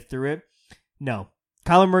way to get through it. No.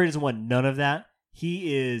 Kyler Murray doesn't want none of that.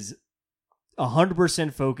 He is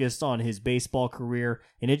 100% focused on his baseball career,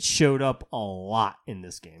 and it showed up a lot in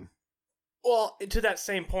this game. Well, to that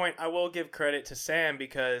same point, I will give credit to Sam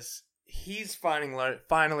because he's finally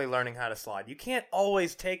learning how to slide. You can't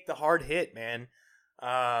always take the hard hit, man.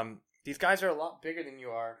 These guys are a lot bigger than you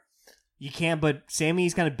are. You can't, but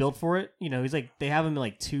Sammy's kind of built for it. He's like, they have him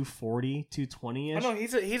like 240, 220-ish. I know,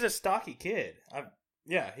 he's a stocky kid.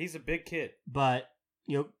 Yeah, he's a big kid. But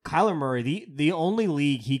Kyler Murray, the only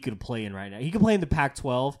league he could play in right now, he could play in the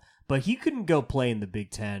Pac-12, but he couldn't go play in the Big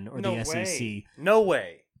Ten or the SEC. No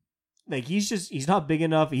way. Like he's not big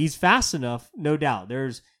enough. He's fast enough, no doubt.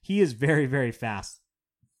 He is very, very fast,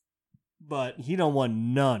 but he don't want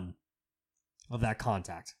none of that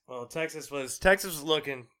contact. Well, Texas was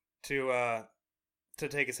looking to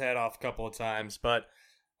take his head off a couple of times, but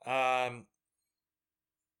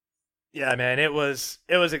yeah, man, it was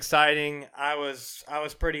exciting. I was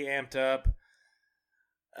pretty amped up.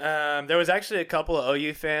 There was actually a couple of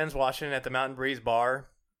OU fans watching at the Mountain Breeze bar,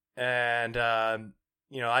 and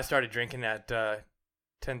I started drinking at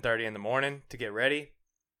 10:30 in the morning to get ready.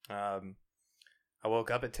 I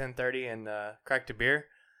woke up at 10:30 and cracked a beer.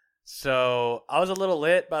 So I was a little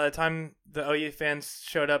lit by the time the OU fans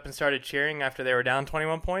showed up and started cheering after they were down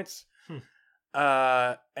 21 points.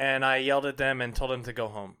 And I yelled at them and told them to go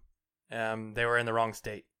home. They were in the wrong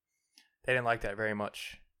state. They didn't like that very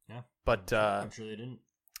much. Yeah. But I'm sure they didn't.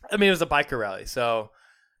 I mean, it was a biker rally, so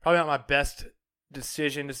probably not my best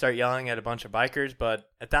decision to start yelling at a bunch of bikers. But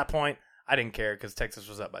at that point, I didn't care because Texas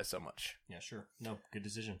was up by so much. Yeah, sure. No, good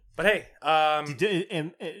decision. But hey,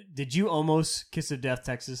 did you almost kiss of death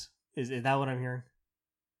Texas? Is that what I'm hearing?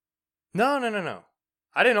 No.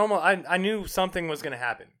 I didn't almost. I knew something was going to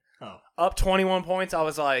happen. Oh. Up 21 points, I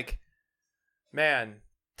was like, man,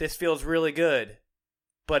 this feels really good.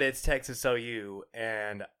 But it's Texas OU,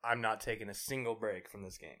 and I'm not taking a single break from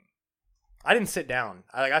this game. I didn't sit down.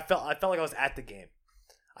 I felt like I was at the game.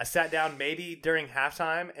 I sat down maybe during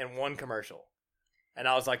halftime and one commercial. And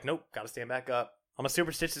I was like, nope, got to stand back up. I'm a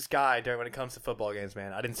superstitious guy when it comes to football games,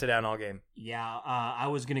 man. I didn't sit down all game. Yeah, I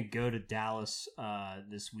was going to go to Dallas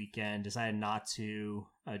this weekend. Decided not to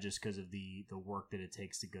just because of the work that it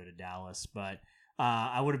takes to go to Dallas. But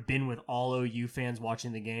I would have been with all OU fans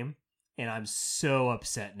watching the game. And I'm so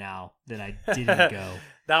upset now that I didn't go.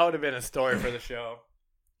 That would have been a story for the show.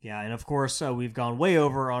 Yeah, and of course, we've gone way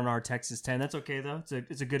over on our Texas 10. That's okay, though.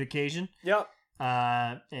 It's a good occasion. Yep.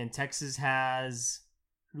 And Texas has...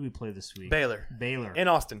 Who do we play this week? Baylor. In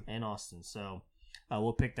Austin. So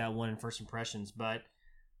we'll pick that one in first impressions. But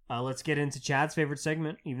let's get into Chad's favorite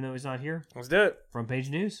segment, even though he's not here. Let's do it. Front page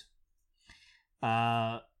news.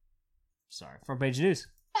 Front page news.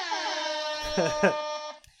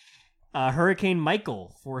 Hurricane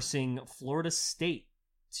Michael forcing Florida State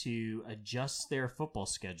to adjust their football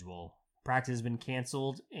schedule. Practice has been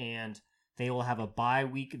canceled, and they will have a bye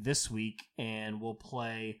week this week and will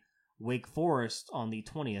play Wake Forest on the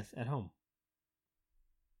 20th at home.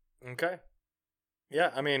 Okay.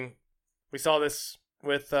 Yeah, I mean, we saw this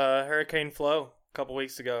with Hurricane Flo a couple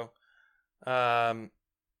weeks ago.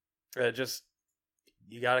 Just,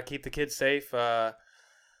 you got to keep the kids safe. A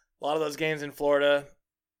lot of those games in Florida,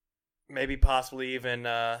 maybe possibly even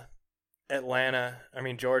Atlanta,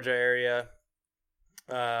 Georgia area,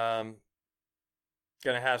 going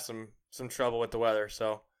to have some trouble with the weather.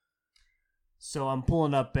 So I'm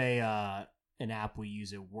pulling up an app we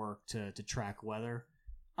use at work to track weather.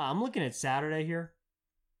 I'm looking at Saturday here,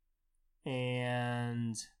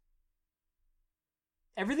 and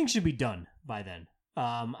everything should be done by then.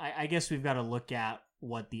 I guess we've got to look at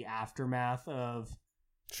what the aftermath of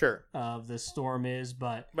the storm is,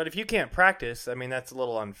 but if you can't practice, that's a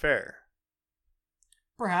little unfair.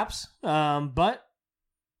 Perhaps, but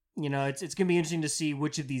it's going to be interesting to see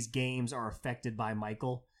which of these games are affected by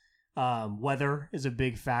Michael. Weather is a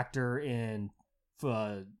big factor in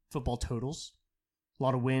football totals. A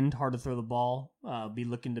lot of wind, hard to throw the ball. Be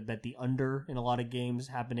looking to bet the under in a lot of games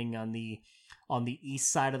happening on the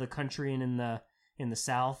east side of the country and in the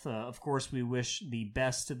south. Of course, we wish the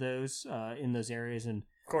best to those in those areas, and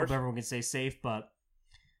hope everyone can stay safe. But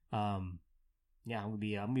I'm gonna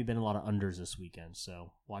be betting a lot of unders this weekend,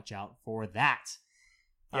 so watch out for that.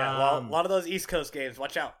 Yeah, a lot of those East Coast games.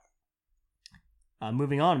 Watch out.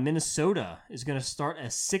 Moving on, Minnesota is going to start a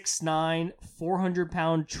 6'9",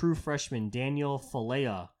 400-pound true freshman, Daniel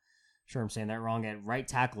Falea. Sure I'm saying that wrong, at right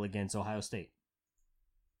tackle against Ohio State.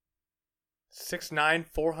 6'9",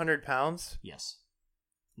 400 pounds? Yes.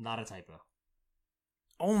 Not a typo.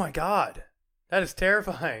 Oh my God. That is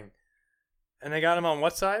terrifying. And they got him on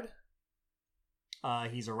what side?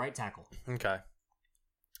 He's a right tackle. Okay.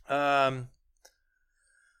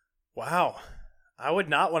 Wow. I would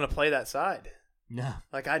not want to play that side. No.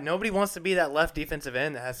 Nobody wants to be that left defensive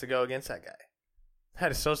end that has to go against that guy.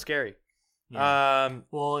 That is so scary. Yeah.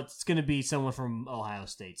 Well, it's going to be someone from Ohio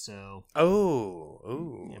State, so...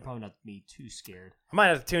 Oh. Yeah, probably not be too scared. I might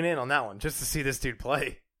have to tune in on that one just to see this dude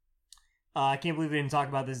play. I can't believe we didn't talk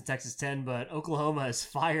about this in Texas 10, but Oklahoma has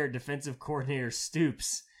fired defensive coordinator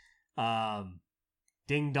Stoops.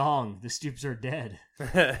 Ding dong, the Stoops are dead.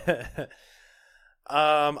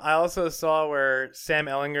 I also saw where Sam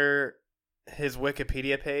Ehlinger, his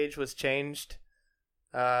Wikipedia page was changed,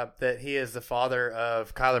 that he is the father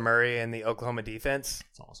of Kyler Murray and the Oklahoma defense.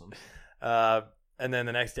 That's awesome. And then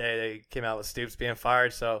the next day they came out with Stoops being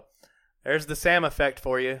fired. So there's the Sam effect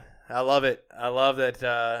for you. I love it. I love that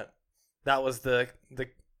that was the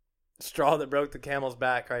straw that broke the camel's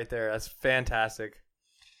back right there. That's fantastic.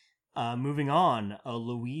 Moving on, a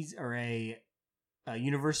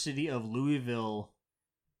University of Louisville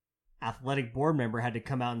athletic board member had to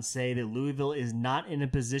come out and say that Louisville is not in a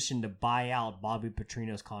position to buy out Bobby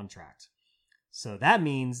Petrino's contract. So that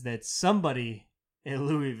means that somebody in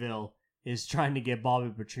Louisville is trying to get Bobby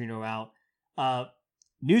Petrino out.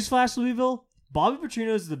 Newsflash, Louisville, Bobby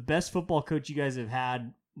Petrino is the best football coach you guys have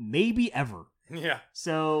had maybe ever. Yeah.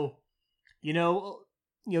 So,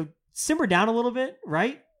 simmer down a little bit,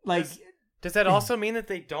 right? Like, does that also mean that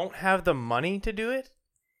they don't have the money to do it?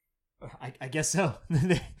 I guess so.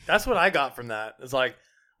 That's what I got from that. It's like,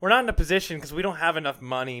 we're not in a position because we don't have enough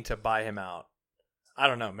money to buy him out. I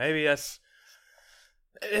don't know. Maybe it's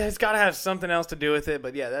got to have something else to do with it.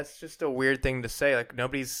 But yeah, that's just a weird thing to say. Like,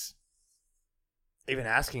 nobody's even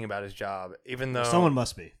asking about his job, even though someone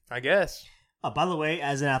must be. I guess. By the way,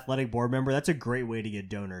 as an athletic board member, that's a great way to get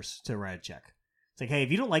donors to write a check. It's like, hey,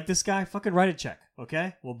 if you don't like this guy, fucking write a check,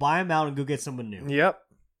 okay? We'll buy him out and go get someone new. Yep.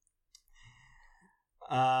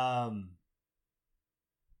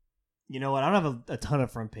 You know what? I don't have a ton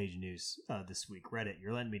of front page news this week. Reddit,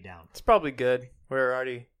 you're letting me down. It's probably good. We're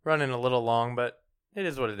already running a little long, but it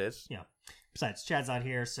is what it is. Yeah. Besides, Chad's not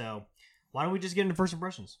here, so why don't we just get into first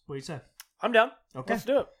impressions? What do you say? I'm down. Okay. Let's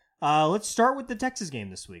do it. Let's start with the Texas game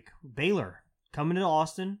this week. Baylor coming to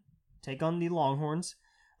Austin, take on the Longhorns.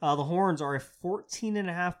 The Horns are a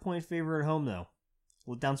 14.5-point favorite at home, though.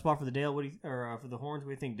 Down spot for the Dale. For the Horns? What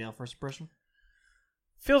do you think, Dale? First impression?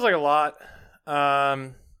 Feels like a lot.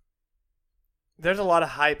 There's a lot of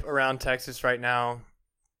hype around Texas right now.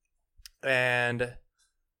 And,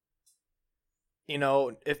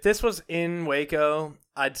 if this was in Waco,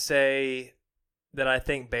 I'd say that I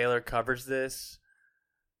think Baylor covers this.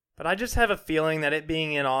 But I just have a feeling that it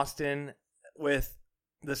being in Austin with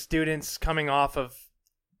the students coming off of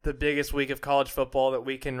the biggest week of college football that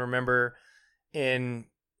we can remember in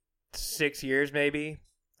 6 years maybe.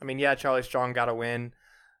 I mean, yeah, Charlie Strong got a win.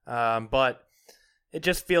 But it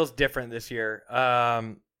just feels different this year.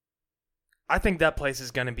 I think that place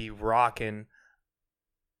is going to be rocking.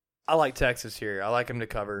 I like Texas here. I like them to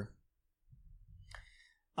cover.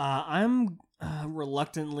 I'm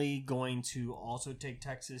reluctantly going to also take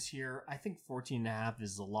Texas here. I think 14.5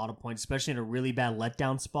 is a lot of points, especially in a really bad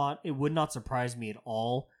letdown spot. It would not surprise me at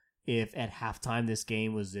all if at halftime this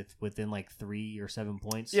game was within like 3 or 7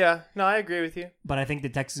 points. Yeah, no, I agree with you. But I think the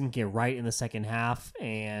Texans can get right in the second half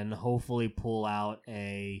and hopefully pull out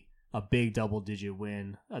a big double-digit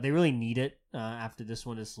win. They really need it after this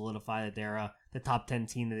one to solidify that they're the top 10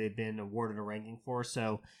 team that they've been awarded a ranking for.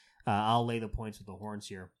 So I'll lay the points with the Horns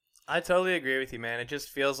here. I totally agree with you, man. It just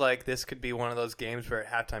feels like this could be one of those games where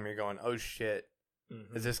at halftime you're going, oh, shit.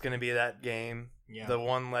 Mm-hmm. Is this going to be that game? Yeah. The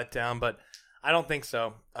one letdown? But I don't think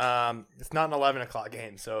so. It's not an 11 o'clock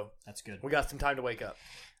game, so that's good. We got some time to wake up.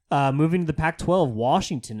 Moving to the Pac-12,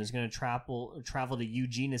 Washington is going to travel to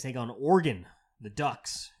Eugene to take on Oregon, the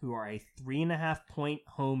Ducks, who are a 3.5-point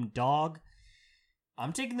home dog.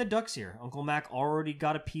 I'm taking the Ducks here. Uncle Mac already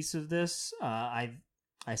got a piece of this.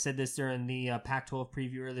 I said this during the Pac-12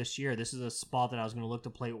 preview earlier this year. This is a spot that I was going to look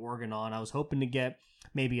to play Oregon on. I was hoping to get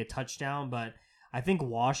maybe a touchdown, but I think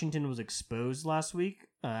Washington was exposed last week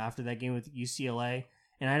after that game with UCLA,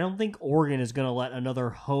 and I don't think Oregon is going to let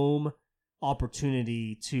another home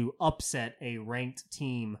opportunity to upset a ranked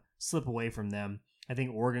team slip away from them. I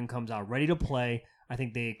think Oregon comes out ready to play. I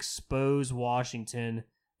think they expose Washington,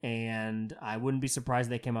 and I wouldn't be surprised if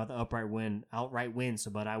they came out with the outright win.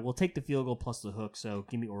 But I will take the field goal plus the hook. So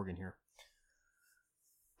give me Oregon here.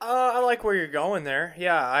 I like where you're going there.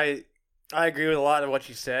 Yeah, I agree with a lot of what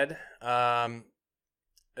you said. And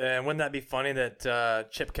wouldn't that be funny that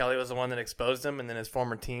Chip Kelly was the one that exposed him, and then his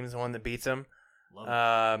former team's the one that beats him?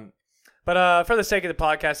 But for the sake of the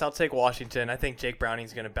podcast, I'll take Washington. I think Jake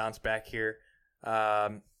Browning's going to bounce back here.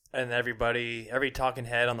 And every talking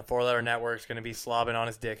head on the 4-letter network is going to be slobbing on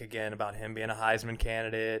his dick again about him being a Heisman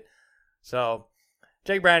candidate. So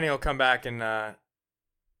Jake Browning will come back and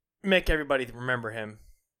make everybody remember him.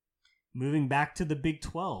 Moving back to the Big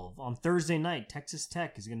 12, on Thursday night, Texas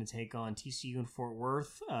Tech is going to take on TCU in Fort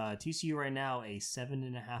Worth. TCU right now a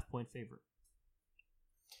 7.5-point favorite.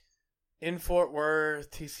 In Fort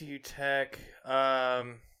Worth, TCU Tech.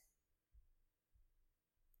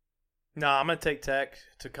 No, I'm going to take Tech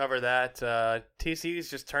to cover that. TCU's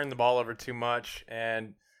just turned the ball over too much,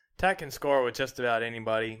 and Tech can score with just about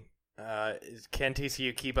anybody. Can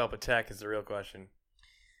TCU keep up with Tech is the real question.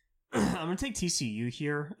 I'm going to take TCU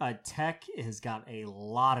here. Tech has got a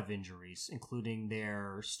lot of injuries, including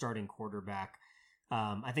their starting quarterback.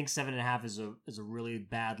 I think 7.5 is a really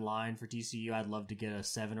bad line for TCU. I'd love to get a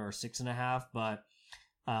 7 or a 6.5, but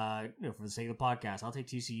for the sake of the podcast, I'll take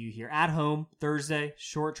TCU here at home Thursday.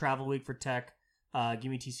 Short travel week for Tech. Give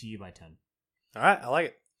me TCU by 10. All right, I like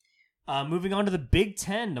it. Moving on to the Big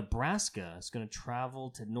Ten, Nebraska is going to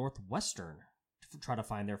travel to Northwestern to try to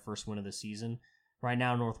find their first win of the season. Right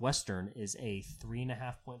now, Northwestern is a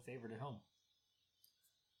 3.5-point favorite at home.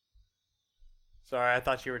 Sorry, I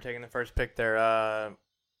thought you were taking the first pick there.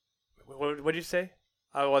 What did you say?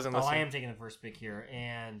 I wasn't listening. I am taking the first pick here,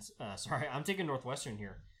 and sorry, I'm taking Northwestern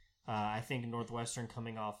here. I think Northwestern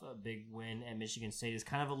coming off a big win at Michigan State is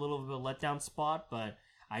kind of a little bit of a letdown spot, but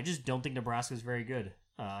I just don't think Nebraska is very good.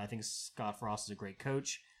 I think Scott Frost is a great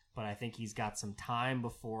coach, but I think he's got some time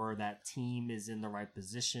before that team is in the right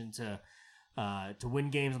position to win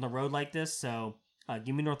games on the road like this. So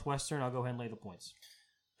give me Northwestern. I'll go ahead and lay the points.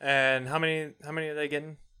 And how many are they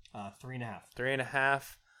getting? 3.5.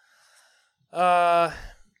 3.5.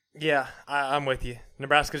 Yeah, I'm with you.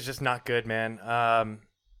 Nebraska's just not good, man.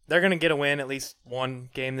 They're going to get a win, at least one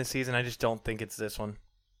game this season. I just don't think it's this one.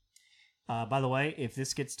 By the way, if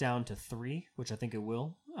this gets down to 3, which I think it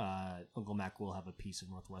will, Uncle Mac will have a piece of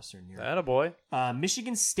Northwestern here. Attaboy.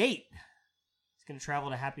 Michigan State is going to travel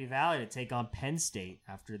to Happy Valley to take on Penn State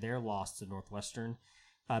after their loss to Northwestern.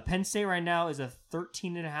 Penn State right now is a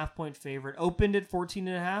 13.5-point favorite. Opened at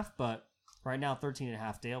 14.5, but right now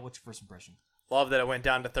 13.5. Dale, what's your first impression? Love that it went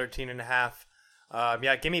down to 13.5.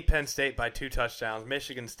 Yeah, give me Penn State by 2 touchdowns.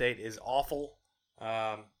 Michigan State is awful.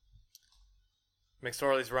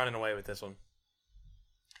 McSorley's running away with this one.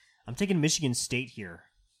 I'm taking Michigan State here.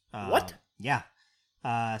 What? Yeah.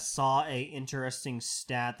 Saw a interesting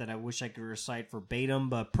stat that I wish I could recite verbatim,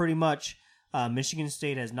 but pretty much Michigan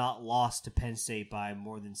State has not lost to Penn State by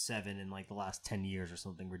more than 7 in like the last 10 years or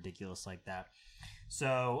something ridiculous like that.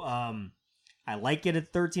 So I like it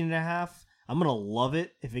at 13.5. I'm going to love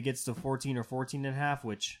it if it gets to 14 or 14.5,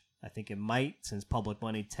 which I think it might, since public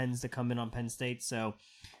money tends to come in on Penn State. So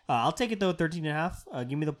I'll take it though at 13.5.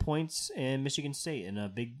 Give me the points and Michigan State in a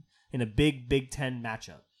big Big Ten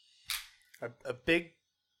matchup. A big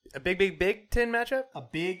Big Ten matchup? A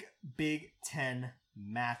big Big Ten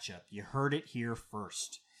matchup. You heard it here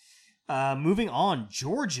first. Moving on,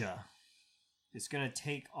 Georgia is going to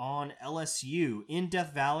take on LSU in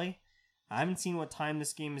Death Valley. I haven't seen what time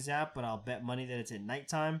this game is at, but I'll bet money that it's at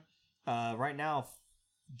nighttime. Right now,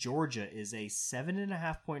 Georgia is a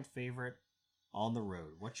 7.5-point favorite on the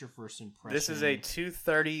road. What's your first impression? This is a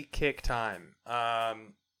 2:30 kick time.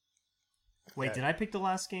 Wait, did I pick the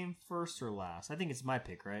last game first or last? I think it's my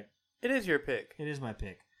pick, right? It is your pick. It is my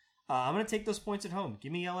pick. I'm going to take those points at home.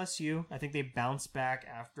 Give me LSU. I think they bounced back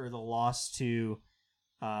after the loss to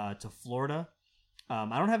Florida.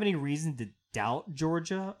 I don't have any reason to doubt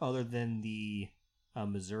Georgia other than the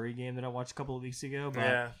Missouri game that I watched a couple of weeks ago.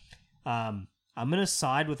 But Yeah. I'm going to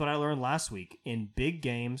side with what I learned last week. In big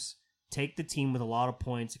games, take the team with a lot of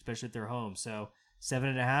points, especially at their home. So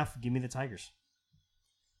 7.5, give me the Tigers.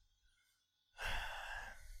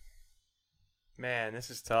 Man, this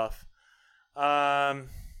is tough. 7.5.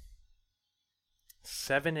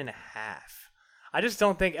 I just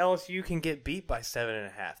don't think LSU can get beat by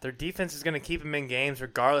 7.5. Their defense is going to keep them in games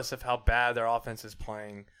regardless of how bad their offense is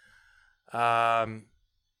playing. Yeah,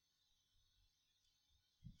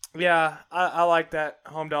 I like that.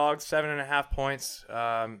 Home dogs, 7.5 points.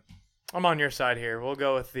 I'm on your side here. We'll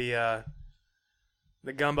go with the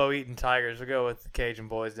gumbo eating Tigers. We'll go with the Cajun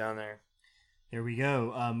boys down there. There we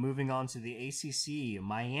go. Moving on to the ACC,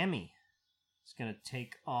 Miami is going to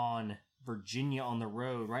take on Virginia on the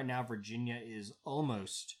road. Right now, Virginia is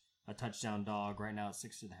almost a touchdown dog. Right now, it's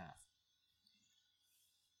 6.5.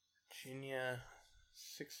 Virginia,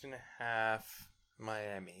 6.5.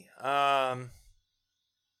 Miami.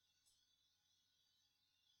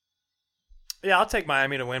 Yeah, I'll take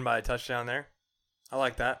Miami to win by a touchdown there. I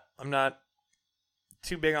like that. I'm not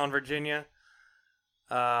too big on Virginia.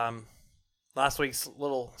 Last week's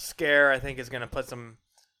little scare, I think, is going to put some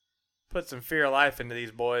fear of life into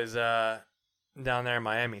these boys down there in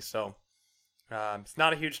Miami. So it's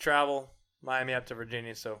not a huge travel, Miami up to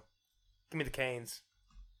Virginia. So give me the Canes.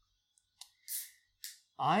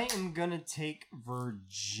 I am going to take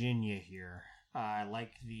Virginia here. I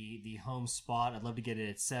like the home spot. I'd love to get it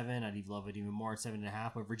at 7. I'd love it even more at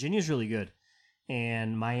 7.5. But Virginia's really good.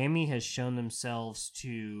 And Miami has shown themselves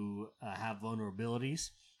to have vulnerabilities.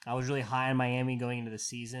 I was really high on Miami going into the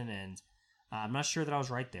season, and I'm not sure that I was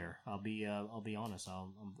right there. I'll be honest.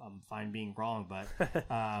 I'm fine being wrong, but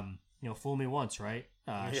fool me once, right?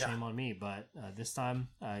 Yeah. Shame on me. But this time,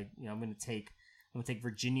 I'm going to take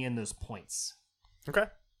Virginia in those points. Okay.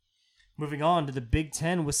 Moving on to the Big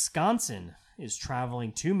Ten, Wisconsin is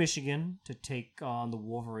traveling to Michigan to take on the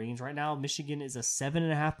Wolverines. Right now, Michigan is a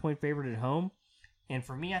 7.5-point favorite at home. And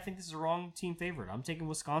for me, I think this is a wrong team favorite. I'm taking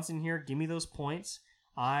Wisconsin here. Give me those points.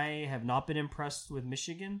 I have not been impressed with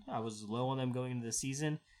Michigan. I was low on them going into the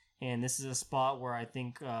season. and this is a spot where I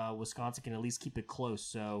think Wisconsin can at least keep it close.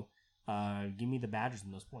 So give me the Badgers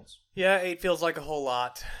in those points. Yeah, 8 feels like a whole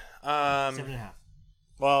lot. 7.5.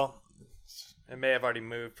 Well, it may have already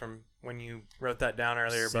moved from when you wrote that down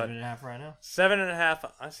earlier, 7.5 right now.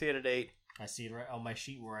 7.5. I see it at 8. I see it right on my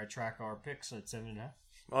sheet where I track our picks at 7.5.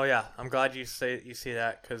 Oh yeah, I'm glad you see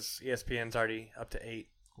that because ESPN's already up to 8.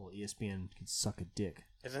 Well, ESPN can suck a dick.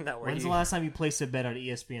 Isn't that where When's you? the last time you placed a bet on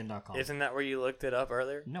ESPN.com? Isn't that where you looked it up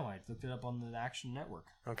earlier? No, I looked it up on the Action Network.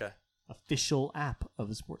 Okay. Official app of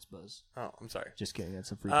the Sports Buzz. Oh, I'm sorry. Just kidding.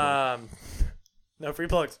 That's a free plug. No free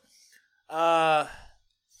plugs. I'll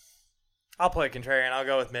play contrarian. I'll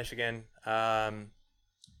go with Michigan. I'm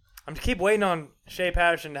keep waiting on Shea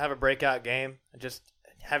Patterson to have a breakout game. I just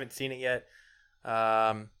haven't seen it yet.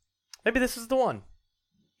 Maybe this is the one.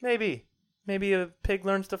 Maybe a pig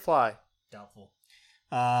learns to fly. Doubtful.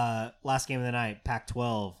 Last game of the night,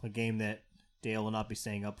 Pac-12, a game that Dale will not be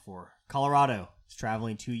staying up for. Colorado is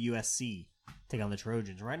traveling to USC, take on the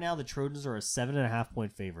Trojans. Right now, the Trojans are a 7.5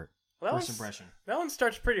 point favorite. Well, First impression. That one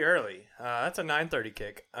starts pretty early. That's a 9:30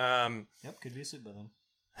 kick. Yep, could be asleep by then.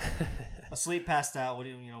 Asleep, passed out. What are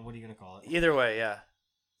you going to call it? Either way, yeah,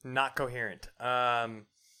 not coherent.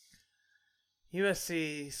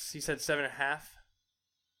 USC, you said 7.5.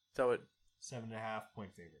 So it 7.5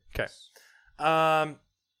 point favorite. Okay.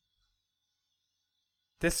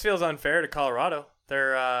 This feels unfair to Colorado.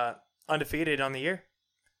 They're undefeated on the year.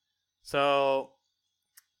 So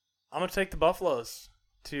I'm going to take the Buffaloes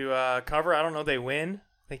to cover. I don't know if they win.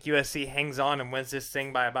 I think USC hangs on and wins this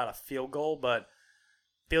thing by about a field goal, but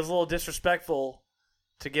feels a little disrespectful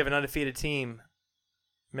to give an undefeated team,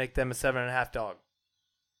 make them a 7.5 dog.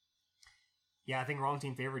 Yeah, I think wrong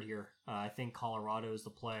team favored here. I think Colorado is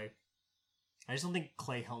the play. I just don't think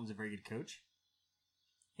Clay Helton's a very good coach.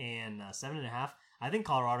 And 7.5, I think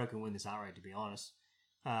Colorado can win this outright, to be honest.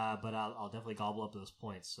 But I'll definitely gobble up those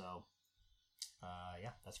points. So,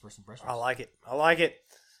 yeah, that's first impressions. I like it.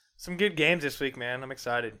 Some good games this week, man. I'm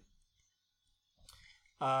excited.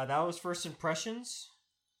 That was first impressions.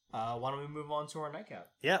 Why don't we move on to our nightcap?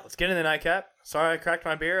 Yeah, let's get into the nightcap. Sorry I cracked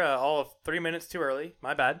my beer all of 3 minutes too early.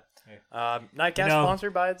 My bad. Hey. Nightcap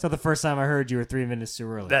sponsored by... So the first time I heard you were 3 minutes too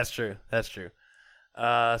early. That's true.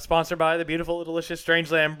 Sponsored by the beautiful, delicious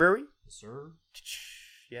Strangeland Brewery. Yes, sir.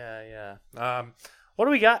 Yeah. What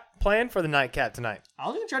do we got planned for the nightcap tonight? I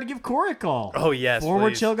was going to try to give Corey a call. Oh, yes, Former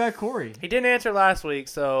please. chill guy Corey. He didn't answer last week,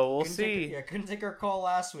 so we'll see. Couldn't take our call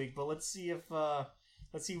last week, but let's see if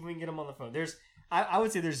we can get him on the phone. I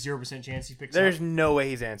would say there's 0% chance he picks up. There's no way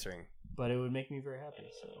he's answering. But it would make me very happy,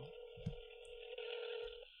 so...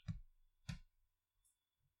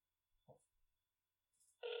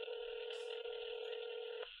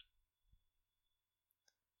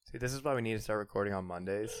 See, this is why we need to start recording on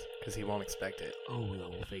Mondays, because he won't expect it. Oh,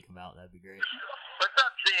 we'll fake him out. That'd be great. What's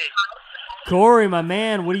up, Z? Corey, my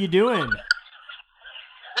man, what are you doing? Z,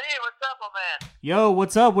 what's up, old man? Yo,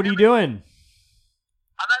 what's up? What are you doing?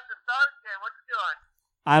 I'm at the Stars game. What you doing?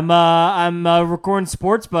 I'm recording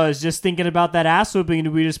Sports Buzz, just thinking about that ass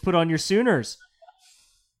whooping we just put on your Sooners.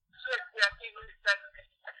 Shit, yeah, I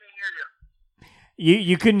can't hear you.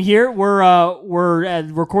 You couldn't hear it? We're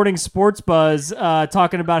recording Sports Buzz,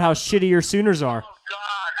 talking about how shitty your Sooners are. Oh, God.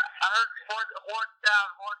 I heard horns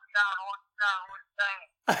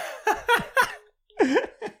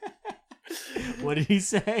down. What did he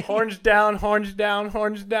say? Horns down, horns down,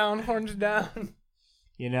 horns down, horns down.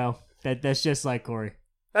 You know, that's just like Corey.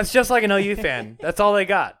 That's just like an OU fan. That's all they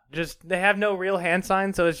got. Just they have no real hand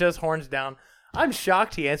signs, so it's just horns down. I'm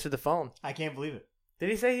shocked he answered the phone. I can't believe it. Did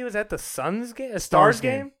he say he was at the Suns game? A Stars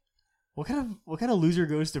game? What kind of loser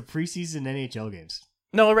goes to preseason NHL games?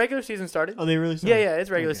 No, regular season started. Oh, they really started? Yeah, it's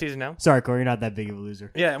regular season now. Sorry, Corey, you're not that big of a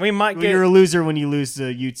loser. Yeah, we might Well, get. you're a loser when you lose to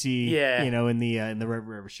UT. Yeah. You know, in the Red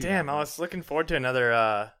River shootout. Damn, I was looking forward to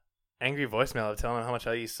another angry voicemail of telling him how much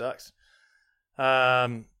OU sucks.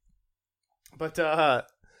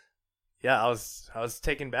 Yeah, I was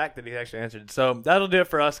taken back that he actually answered. So that'll do it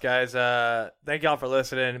for us, guys. Thank y'all for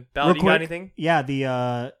listening. Bally, you got anything? Yeah,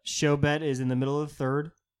 the show bet is in the middle of the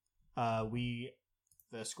third.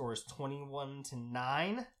 The score is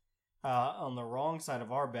 21-9 on the wrong side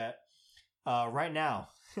of our bet. Right now,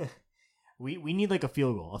 we need like a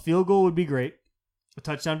field goal. A field goal would be great. A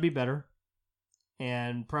touchdown would be better,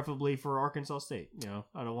 and preferably for Arkansas State. You know,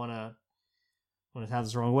 I don't want to have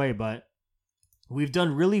this the wrong way, but we've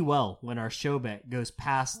done really well when our show bet goes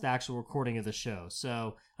past the actual recording of the show.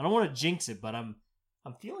 So I don't want to jinx it, but I'm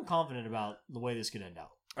feeling confident about the way this could end out.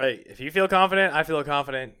 Hey, if you feel confident, I feel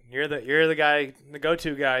confident. You're the guy, the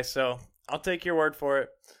go-to guy. So I'll take your word for it.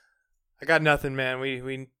 I got nothing, man.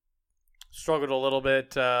 We struggled a little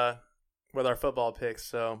bit with our football picks,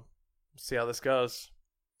 so see how this goes.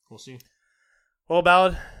 We'll see. Well,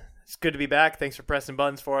 Ballard, it's good to be back. Thanks for pressing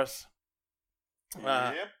buttons for us.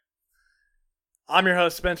 Yep. I'm your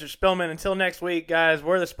host, Spencer Spillman. Until next week, guys,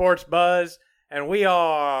 we're the Sports Buzz, and we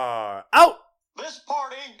are out! This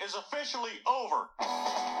party is officially over.